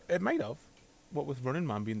 It might have. What with Running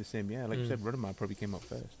Man being the same year. Like you said, Running Man probably came out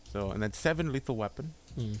first. So, and then 7, Lethal Weapon.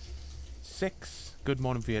 6, Good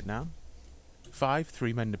Morning Vietnam. 5,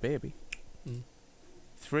 Three Men and a Baby.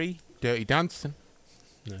 3, Dirty Dancing.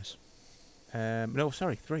 Nice. No,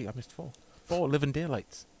 sorry, 3. I missed 4. 4, Living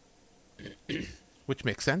Daylights. Which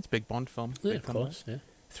makes sense. Big Bond film. Yeah, big of film. course, yeah.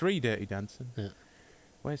 3, Dirty Dancing. Yeah.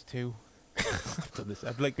 Where's 2? I've done this.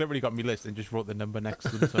 I've like literally got my list and just wrote the number next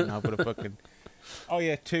to them. So now I've got a fucking. Oh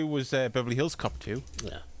yeah, 2 was Beverly Hills Cop 2.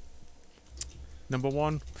 Yeah. Number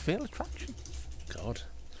 1, Fatal Attraction. God.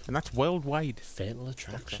 And that's worldwide. Fatal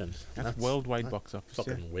Attraction. That's worldwide box office.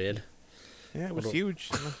 Fucking weird. Yeah, it was What huge.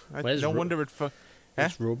 Where's No wonder it.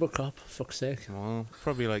 Where's Robocop? Fuck's sake. Well,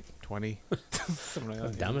 probably like 20. Something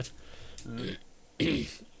like that. Damn it.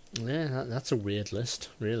 Yeah, that's a weird list,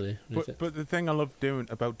 really. But the thing I love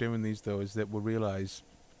about doing these though is that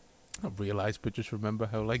but just remember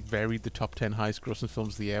how like varied the top 10 highest grossing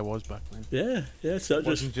films of the year was back then. Yeah, it's not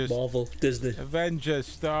wasn't just Marvel, Disney. Avengers,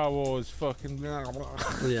 Star Wars, fucking.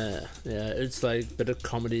 Yeah, it's like bit of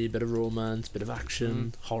comedy, bit of romance, bit of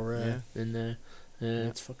action, horror in there. Yeah,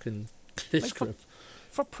 it's fucking. It's Like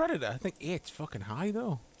for Predator, I think 8's fucking high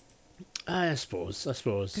though. I suppose.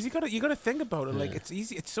 Because you gotta think about it. Like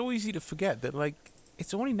it's so easy to forget that like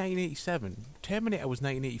it's only 1987. Terminator was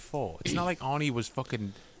 1984. It's not like Arnie was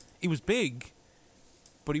fucking. He was big,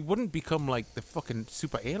 but he wouldn't become like the fucking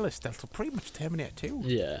super A-list until pretty much Terminator 2.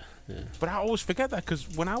 Yeah. But I always forget that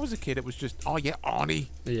because when I was a kid, it was just Arnie.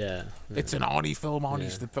 Yeah. It's an Arnie film.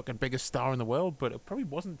 Arnie's the fucking biggest star in the world. But it probably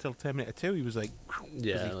wasn't until Terminator 2 he was like,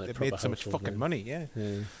 it made so much fucking money. Yeah.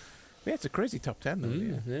 Yeah, it's a crazy top 10 though.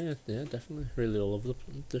 Yeah, definitely. Really all over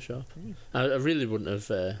the shop. I really wouldn't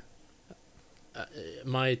have.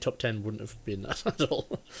 My top 10 wouldn't have been that at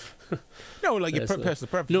all. No, like your personal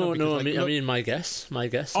preference. No. I mean my guess.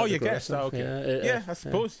 Oh, your guess. Oh, okay. Yeah, I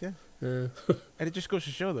suppose. Yeah. And it just goes to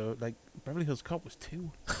show though, like Beverly Hills Cop was 2.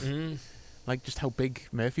 Like just how big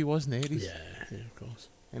Murphy was in the 80s. Yeah, of course.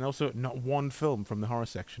 And also, not one film from the horror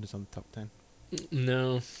section is on the top 10.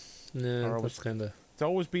 No, that's kind of. It's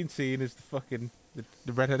always been seen as the fucking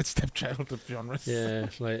the redheaded stepchild of genres. Yeah,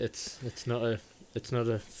 like it's not a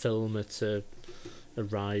film. It's a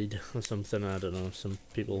ride or something. I don't know. Some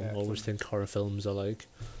people always think horror films are like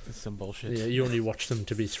It's some bullshit. Yeah, you only watch them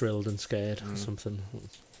to be thrilled and scared or something,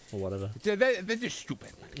 or whatever. They're just stupid.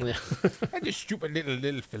 Yeah. They're just stupid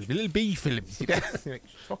little films, little B films. You know? Like,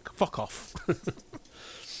 fuck off.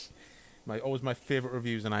 Always my favourite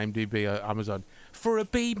reviews on IMDb or Amazon. For a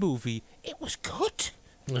B movie, it was good.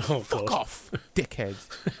 Oh, Fuck God. off, dickheads.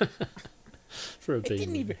 For a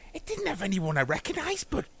B. It didn't have anyone I recognised,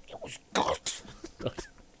 but it was good.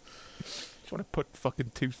 Just want to put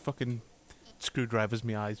fucking two fucking screwdrivers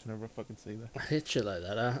in my eyes whenever I fucking see that. I hate shit like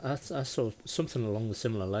that. I saw something along the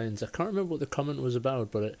similar lines. I can't remember what the comment was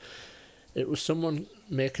about, but it was someone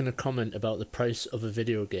making a comment about the price of a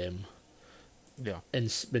video game. Yeah.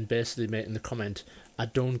 And been basically making the comment, I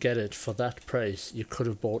don't get it, for that price you could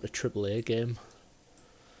have bought a AAA game.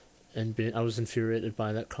 And I was infuriated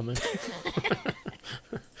by that comment.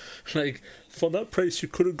 Like, for that price you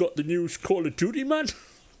could have got the new Call of Duty, man.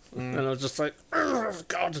 And I was just like, oh,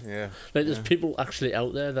 God. Yeah. Like, there's people actually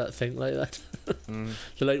out there that think like that.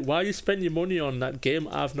 They're like, why you spend your money on that game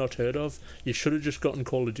I've not heard of? You should have just gotten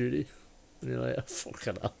Call of Duty. And you're like, oh, fuck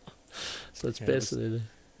it up. So it's basically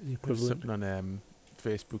the equivalent. Something on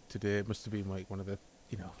Facebook today. It must have been like one of the,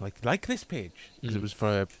 like this page. Because it was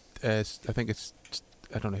for, I think it's,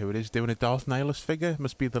 I don't know who it is, doing a Darth Nihilus figure. It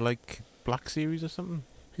must be the, like, Black Series or something.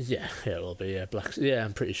 Yeah, it will be, yeah.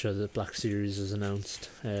 I'm pretty sure the Black Series is announced.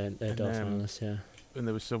 Darth Nihilus, yeah. And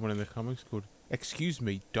there was someone in the comments called, "Excuse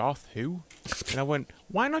me, Darth who?" And I went,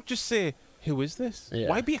 why not just say, who is this? Yeah.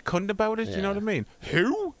 Why be a cunt about it? You know what I mean?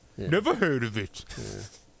 Who? Yeah. Never heard of it. Yeah.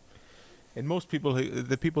 And most people,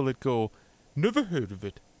 the people that go, never heard of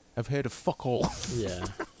it, have heard of fuck all. Yeah.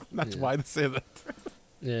 That's why they say that.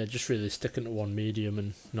 Yeah, just really sticking to one medium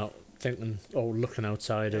and not thinking, looking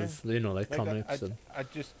outside of, like comics. I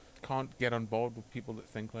just can't get on board with people that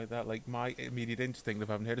think like that. Like, my immediate instinct, if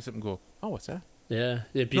I haven't heard of something, go, oh, what's that? Yeah,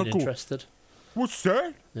 being Not cool. interested. What's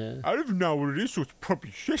that? Yeah. I don't know what it is, so it's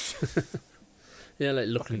probably shit. Yeah, like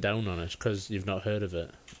looking down on it because you've not heard of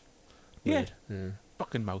it. Weird. Yeah.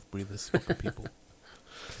 Fucking mouth breathers, fucking people.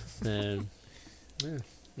 Yeah,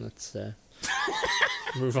 let's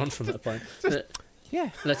move on from that point.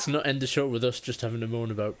 Yeah. Let's not end the show with us just having a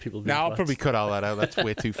moan about people being No, I'll twats. probably cut all that out. That's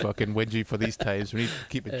way too fucking whingy for these times. We need to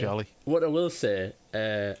keep it jolly. What I will say,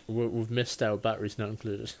 we've missed out batteries not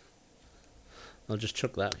included. I'll just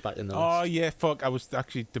chuck that back in the Oh, list. yeah, fuck. I was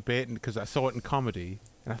actually debating because I saw it in comedy,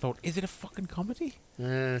 and I thought, is it a fucking comedy?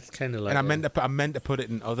 It's kind of like... And I meant to put it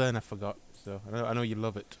in other, and I forgot. So I know you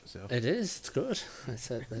love it. So It is. It's good. It's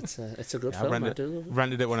a good film. I do love it.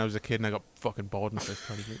 rented it when I was a kid, and I got fucking bored in the first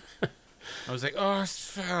 20 minutes. I was like, oh,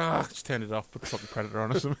 fuck. Just turned it off, put fucking Predator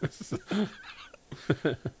on or something.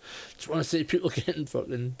 Just want to see people getting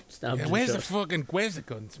fucking stabbed. Yeah, and where's shot. the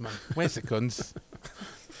guns, man? Where's the guns?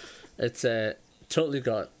 It's totally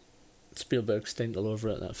got Spielberg stink all over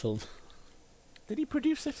it, that film. Did he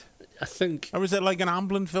produce it? I think... Or was it like an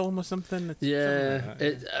Amblin film or something? Yeah, Something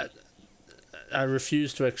like that. I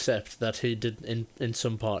refuse to accept that he did in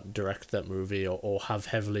some part direct that movie or have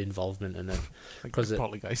heavily involvement in it. Like Because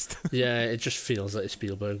Poltergeist. yeah, it just feels like a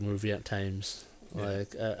Spielberg movie at times. Yeah.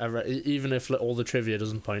 Like even if all the trivia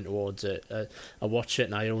doesn't point towards it, I watch it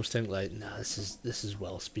and I always think like, nah, this is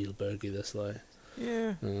well Spielbergy. This like,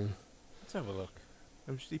 Yeah. Let's have a look.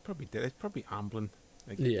 He probably did. It's probably Amblin.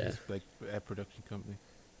 Like, Yeah. his, like a production company.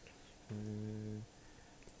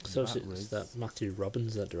 so that it's was that Matthew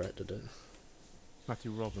Robbins that directed it.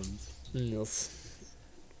 Matthew Robbins. Yes.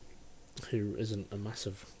 Who isn't a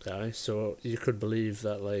massive guy, so you could believe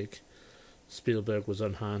that like Spielberg was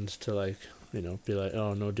on hand to like be like,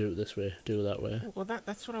 oh no, do it this way, do it that way. Well,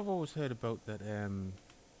 that's what I've always heard about that.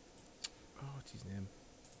 What's his name?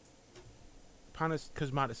 Panos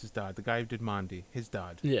Cosmatos' dad, the guy who did Mandy, his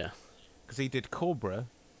dad. Yeah. Because he did Cobra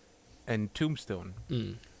and Tombstone.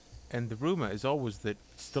 And the rumour is always that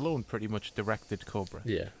Stallone pretty much directed Cobra.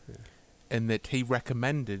 Yeah. And that he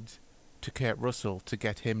recommended to Kurt Russell to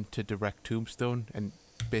get him to direct Tombstone. And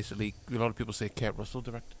basically, a lot of people say Kurt Russell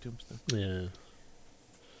directed Tombstone. Yeah.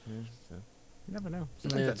 So you never know.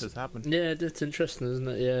 Sometimes that does happen. Yeah, it's interesting, isn't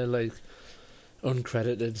it? Yeah, like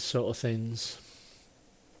uncredited sort of things.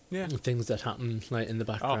 Yeah. Things that happen like in the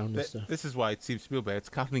background and stuff. This is why it's Steve Spielberg. It's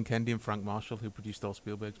Kathleen Kennedy and Frank Marshall who produced all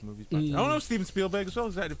Spielberg's movies. Oh no, Steven Spielberg as well.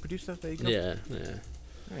 Is that the producer? There you go. Yeah.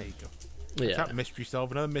 There you go. Yeah. That mystery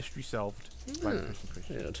solved. Another mystery solved. By the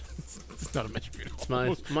Christian. Weird. It's not a mystery at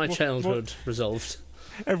all. It's my childhood resolved.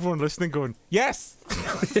 Everyone listening going, yes!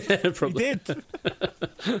 Yeah, He probably. did!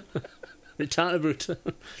 Retarded brute.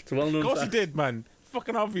 It's a well-known Of course fact. he did, man.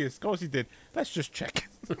 Fucking obvious. Of course he did. Let's just check.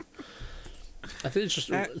 I think it's just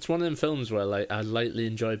it's one of them films where like I lightly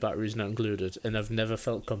enjoy Batteries Not Included, and I've never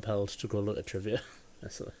felt compelled to go look at trivia.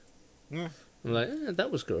 That's like, Yeah. I'm like,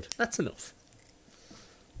 that was good. That's enough.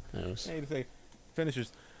 That was. Hey, the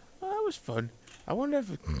finishers. Oh, that was fun. I wonder if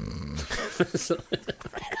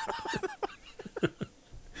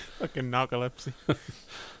fucking narcolepsy.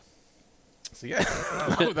 So yeah,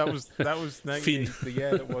 that was 19, the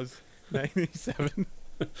year that was 1987.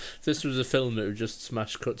 If this was a film, it would just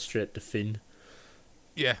smash cut straight to Finn.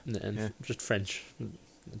 Yeah, And just French.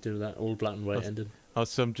 Do that all black and white ending. or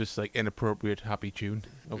some just like inappropriate happy tune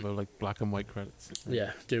over like black and white credits.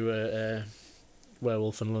 Yeah, do a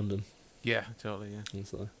Werewolf in London. Yeah, totally. Yeah, And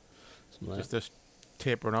so, something like just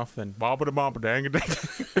tapering off then. Bobba dang dang.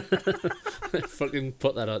 that. Fucking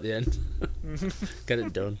put that at the end. Get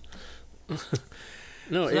it done.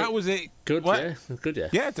 No, So that was it. good. What? Yeah, good. Yeah,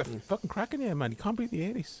 Yeah, it's a fucking cracking year, man. You can't beat the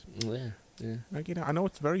 80s. yeah. Like, you know, I know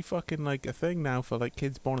it's very fucking like a thing now for like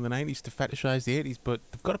kids born in the 90s to fetishize the 80s, but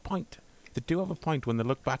they've got a point. They do have a point when they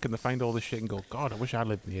look back and they find all this shit and go, God, I wish I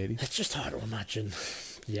lived in the 80s. It's just hard to imagine.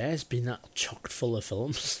 Yeah, it's been that chocked full of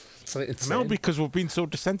films. It's like insane. No, because we've been so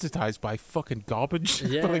desensitized by fucking garbage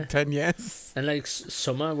Yeah. for like 10 years. And like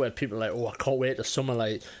summer, where people are like, oh, I can't wait to summer.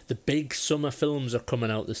 Like the big summer films are coming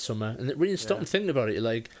out this summer, and when you stop and think about it, you're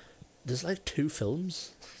like, there's like 2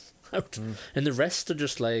 films out, and the rest are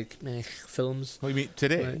just like meh films. What do you mean,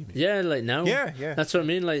 today? Like, yeah, like now. Yeah. That's what I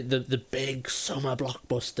mean. Like the big summer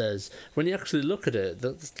blockbusters. When you actually look at it,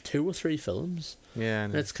 there's 2 or 3 films. Yeah, I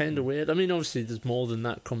know. It's kind of weird. I mean, obviously, there's more than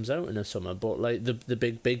that comes out in a summer, but like the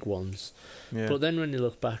big ones. Yeah. But then when you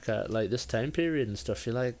look back at like this time period and stuff,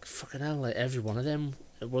 you're like, fucking hell! Like every one of them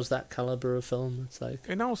was that caliber of film. It's like,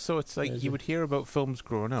 And also, it's like Crazy. you would hear about films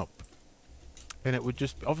growing up, and it would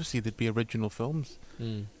just, obviously, there'd be original films,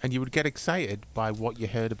 and you would get excited by what you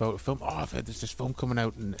heard about a film. Oh, I've heard there's this film coming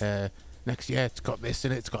out next year. It's got this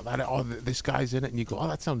in it, it's got that. Oh, this guy's in it. And you go, oh,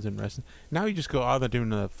 that sounds interesting. Now you just go, oh, they're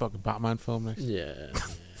doing a fucking Batman film next. yeah.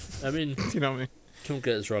 I mean, You know what I mean? don't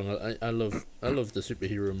get us wrong. I love the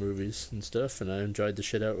superhero movies and stuff, and I enjoyed the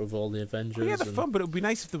shit out of all the Avengers. Oh, yeah, they're and, fun, but it would be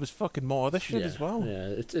nice if there was fucking more other shit yeah, as well. Yeah,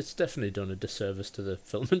 it's definitely done a disservice to the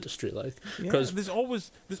film industry, like, Yeah, because there's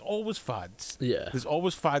always fads. yeah, There's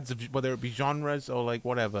always fads of whether it be genres or like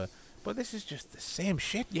whatever. But this is just the same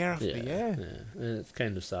shit year after yeah, year. and it's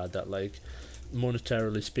kind of sad that like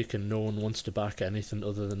monetarily speaking, no one wants to back anything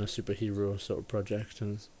other than a superhero sort of project,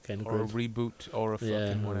 and it's kind of Or a great. reboot or a fucking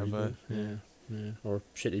or a whatever. reboot, yeah, or a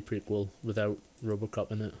shitty prequel without RoboCop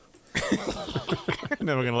in it.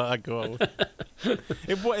 Never gonna let that go.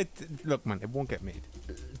 Look, man, it won't get made.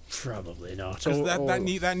 Probably not. Because Or-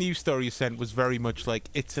 that news story you sent was very much like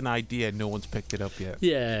it's an idea, no one's picked it up yet.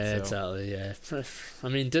 Yeah, So- exactly. Yeah, I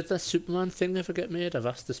mean, did that Superman thing ever get made? I've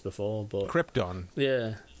asked this before, but Krypton,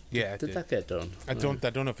 yeah, yeah, it did did. that get done? I don't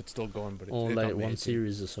know if it's still going, but Or it like got one made.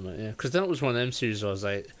 series or something. Yeah, because that was one of them series where I was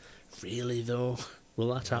like, really though,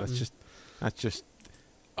 will that happen? That's just.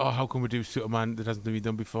 Oh, how can we do Superman that hasn't been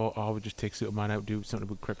done before? Oh, we just take Superman out, do something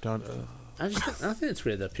with Krypton. Ugh. I think it's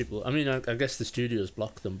weird that people. I mean, I guess the studios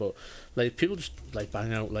block them, but like people just like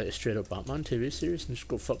bang out like a straight up Batman TV series and just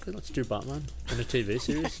go fuck it, let's do Batman in a TV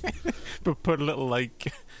series. But put a little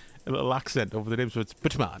accent over the name, so it's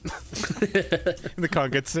Batman. And they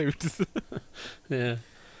can't get sued. Yeah,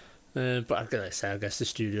 but I gotta say, I guess the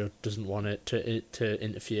studio doesn't want it to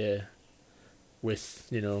interfere with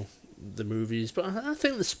the movies, but I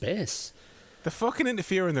think the space. They fucking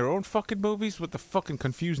interfere in their own fucking movies with the fucking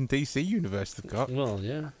confusing DC universe they've got. Well,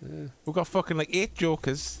 yeah, We've got fucking like 8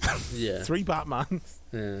 Jokers, yeah, 3 Batmans.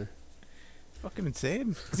 yeah. Fucking insane.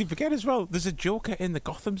 Because you forget as well, there's a Joker in the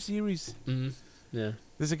Gotham series. Yeah.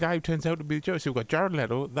 There's a guy who turns out to be the Joker. So we've got Jared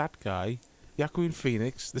Leto, that guy, Joaquin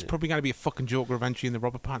Phoenix. There's probably going to be a fucking Joker eventually in the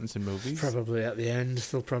Robert Pattinson movies. Probably at the end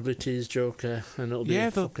they'll probably tease Joker and it'll be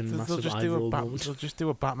a fucking massive eye roll moment. They'll just do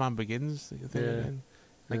a Batman Begins thing Yeah. again.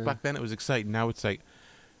 Like back then it was exciting. Now it's like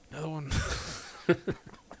another one.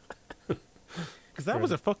 Because that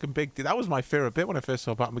was a fucking big. That was my favourite bit when I first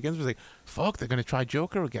saw Batman Begins. Was like, fuck, they're going to try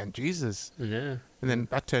Joker again. Jesus. Yeah. And then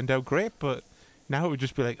that turned out great, but now it would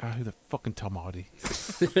just be like, who the fucking Tom Hardy?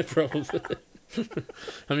 Probably.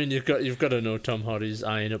 I mean, you've got to know Tom Hardy's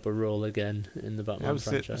eyeing up a role again in the Batman I was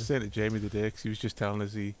franchise. saying to Jamie the day, 'cause he was just telling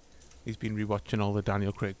us he's been rewatching all the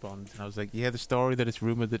Daniel Craig Bonds, and I was like, yeah, the story that it's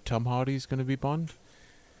rumoured that Tom Hardy's going to be Bond.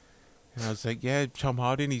 And I was like, yeah, Tom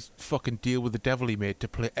Hardy, and he's fucking deal with the devil he made to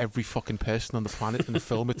play every fucking person on the planet in the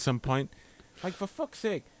film at some point. Like, for fuck's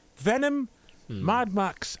sake. Venom, Mad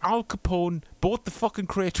Max, Al Capone, both the fucking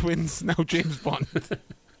Cray twins, now James Bond.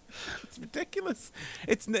 It's ridiculous.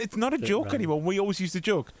 It's not a joke random. anymore. We always used to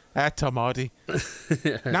joke. Tom Hardy.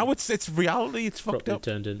 Now it's reality. It's fucked Properly up.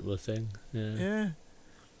 turned into a thing. Yeah.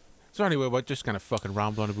 So anyway, we're just kind of fucking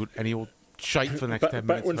rambling about any old shite for the next 10 minutes.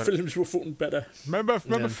 Back when films were fucking better. Remember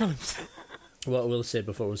films? What I will say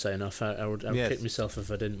before we sign off, I would Yes. kick myself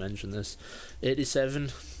if I didn't mention this.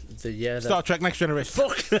 87, the year that... Star Trek Next Generation.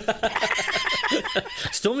 Fuck!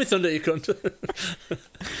 Stole me thunder, you cunt.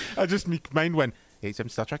 My mind went, 87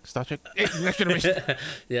 Star Trek Next Generation.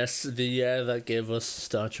 Yes, the year that gave us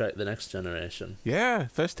Star Trek The Next Generation. Yeah,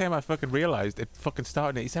 first time I fucking realised it fucking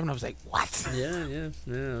started in 87, I was like, what? Yeah,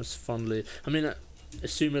 I was fondly... I mean,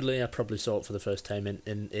 assumedly, I probably saw it for the first time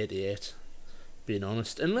in 88, being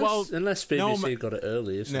honest. Unless BBC got it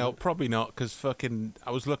early, isn't No, it? probably not, because fucking...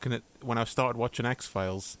 I was looking at... When I started watching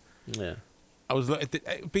X-Files... Yeah.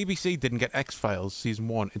 BBC didn't get X-Files season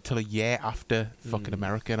 1 until a year after fucking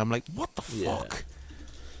America, and I'm like, what the fuck?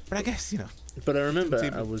 But I guess, But I remember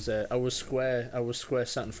I was square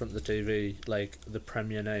sat in front of the TV like the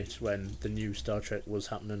premiere night when the new Star Trek was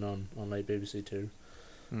happening on like BBC Two.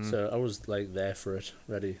 So I was like there for it,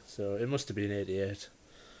 ready. So it must have been 88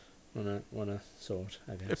 when I saw it,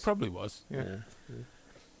 I guess. It probably was, yeah.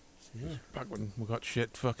 Back when we got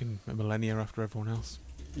shit fucking a millennia after everyone else.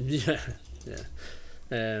 Yeah.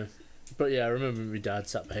 But yeah, I remember my dad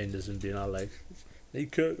sat behind us and being all like, "Hey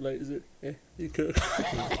Kirk, like, is it? Hey Kirk."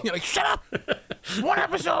 You're like, shut up! One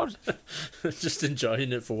episode! Just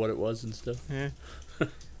enjoying it for what it was and stuff. Yeah.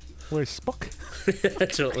 Where's Spock? Yeah,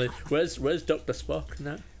 totally. Where's Dr. Spock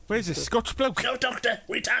now? Where's this Scotch bloke? No, Doctor,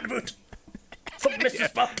 we can't boot. Fuck Mr.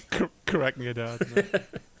 Spock. Correcting your dad.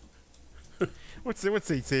 No. What's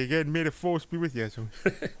he say again? May the force be with you. So.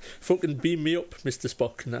 Fucking beam me up, Mr.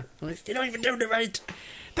 Spock. Nah. You don't even do the right.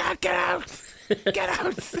 Dad, get out! Get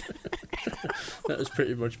out! That was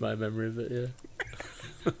pretty much my memory of it, yeah.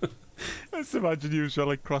 I just imagine you were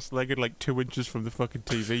like cross-legged, like 2 inches from the fucking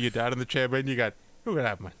TV. Your dad in the chair, and you go, look at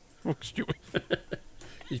that, man. Fuck stupid.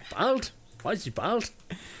 He's bald. Why is he bald?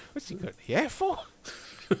 What's he got the hair for?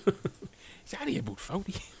 He's only about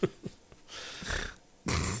 40.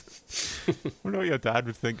 I wonder what your dad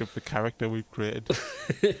would think of the character we've created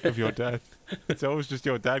of your dad. It's always just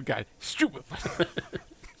your dad going, stupid.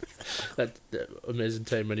 That amazing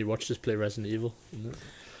time when he watched us play Resident Evil. Isn't it?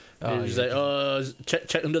 Oh, he was yeah. like, "Oh,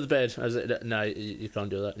 check under the bed." I was like, "Nah, you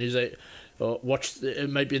can't do that." And he was like, "Oh, watch. It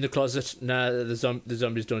might be in the closet." Nah, the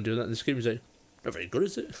zombies don't do that. And the scream was like, "Not very good,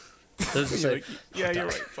 is it?" I was just like, yeah, you're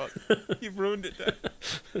right. Fuck, you've ruined it. Dad.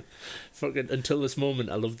 Fucking until this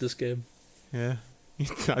moment, I loved this game. Yeah,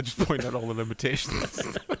 I just point out all the limitations.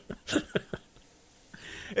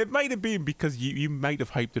 It might have been because you might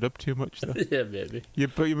have hyped it up too much, though. Yeah, maybe. You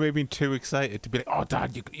may have been too excited to be like, "Oh,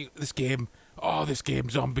 Dad, this game,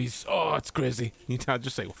 zombies, oh, it's crazy." You Dad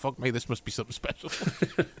just say, "Well, fuck me, this must be something special."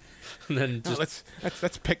 And then just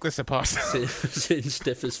let's pick this apart. seeing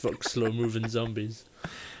stiff as fuck, slow moving zombies.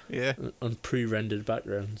 Yeah, on pre-rendered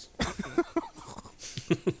backgrounds.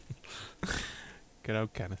 Get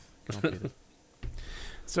out, Kenneth. Get on, Peter.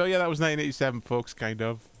 So yeah, that was 1987, folks. Kind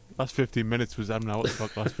of. Last 15 minutes was, I don't know what the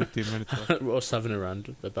fuck last 15 minutes was. Us having a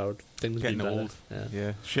rant about things Getting being better. old.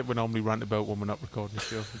 Yeah. Shit we normally rant about when we're not recording the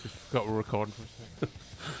show. We just forgot we're recording for a second.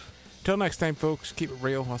 Till next time, folks, keep it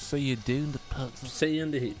real. I'll see you doing the puzzle. See you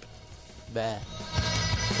in the heap. Bye.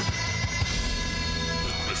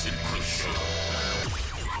 The Chris and Chris Show.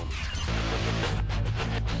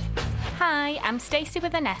 Hi, I'm Stacey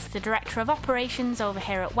with an S, the Director of Operations over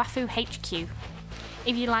here at Wafu HQ.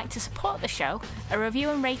 If you'd like to support the show, a review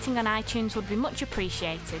and rating on iTunes would be much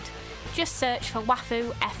appreciated. Just search for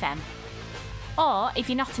Wafu FM. Or, if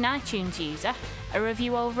you're not an iTunes user, a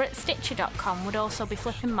review over at Stitcher.com would also be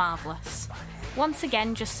flipping marvellous. Once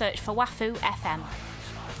again, just search for Wafu FM.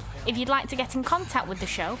 If you'd like to get in contact with the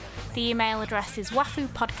show, the email address is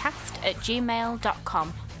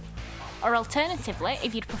wafupodcast@gmail.com. Or alternatively,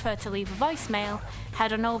 if you'd prefer to leave a voicemail,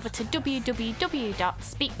 head on over to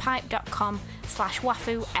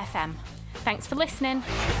www.speakpipe.com/wafufm. Thanks for listening.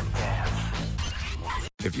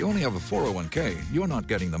 If you only have a 401k, you're not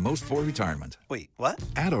getting the most for retirement. Wait, what?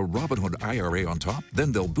 Add a Robinhood IRA on top,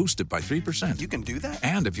 then they'll boost it by 3%. You can do that?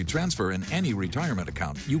 And if you transfer in any retirement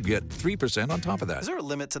account, you get 3% on top of that. Is there a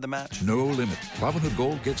limit to the match? No limit. Robinhood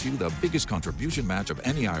Gold gets you the biggest contribution match of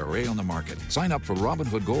any IRA on the market. Sign up for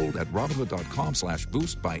Robinhood Gold at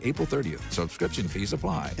Robinhood.com/boost by April 30th. Subscription fees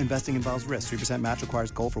apply. Investing involves risk. 3% match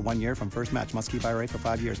requires gold for 1 year from first match. Must keep IRA for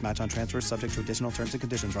 5 years. Match on transfers subject to additional terms and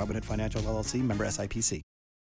conditions. Robinhood Financial LLC, member SIPC.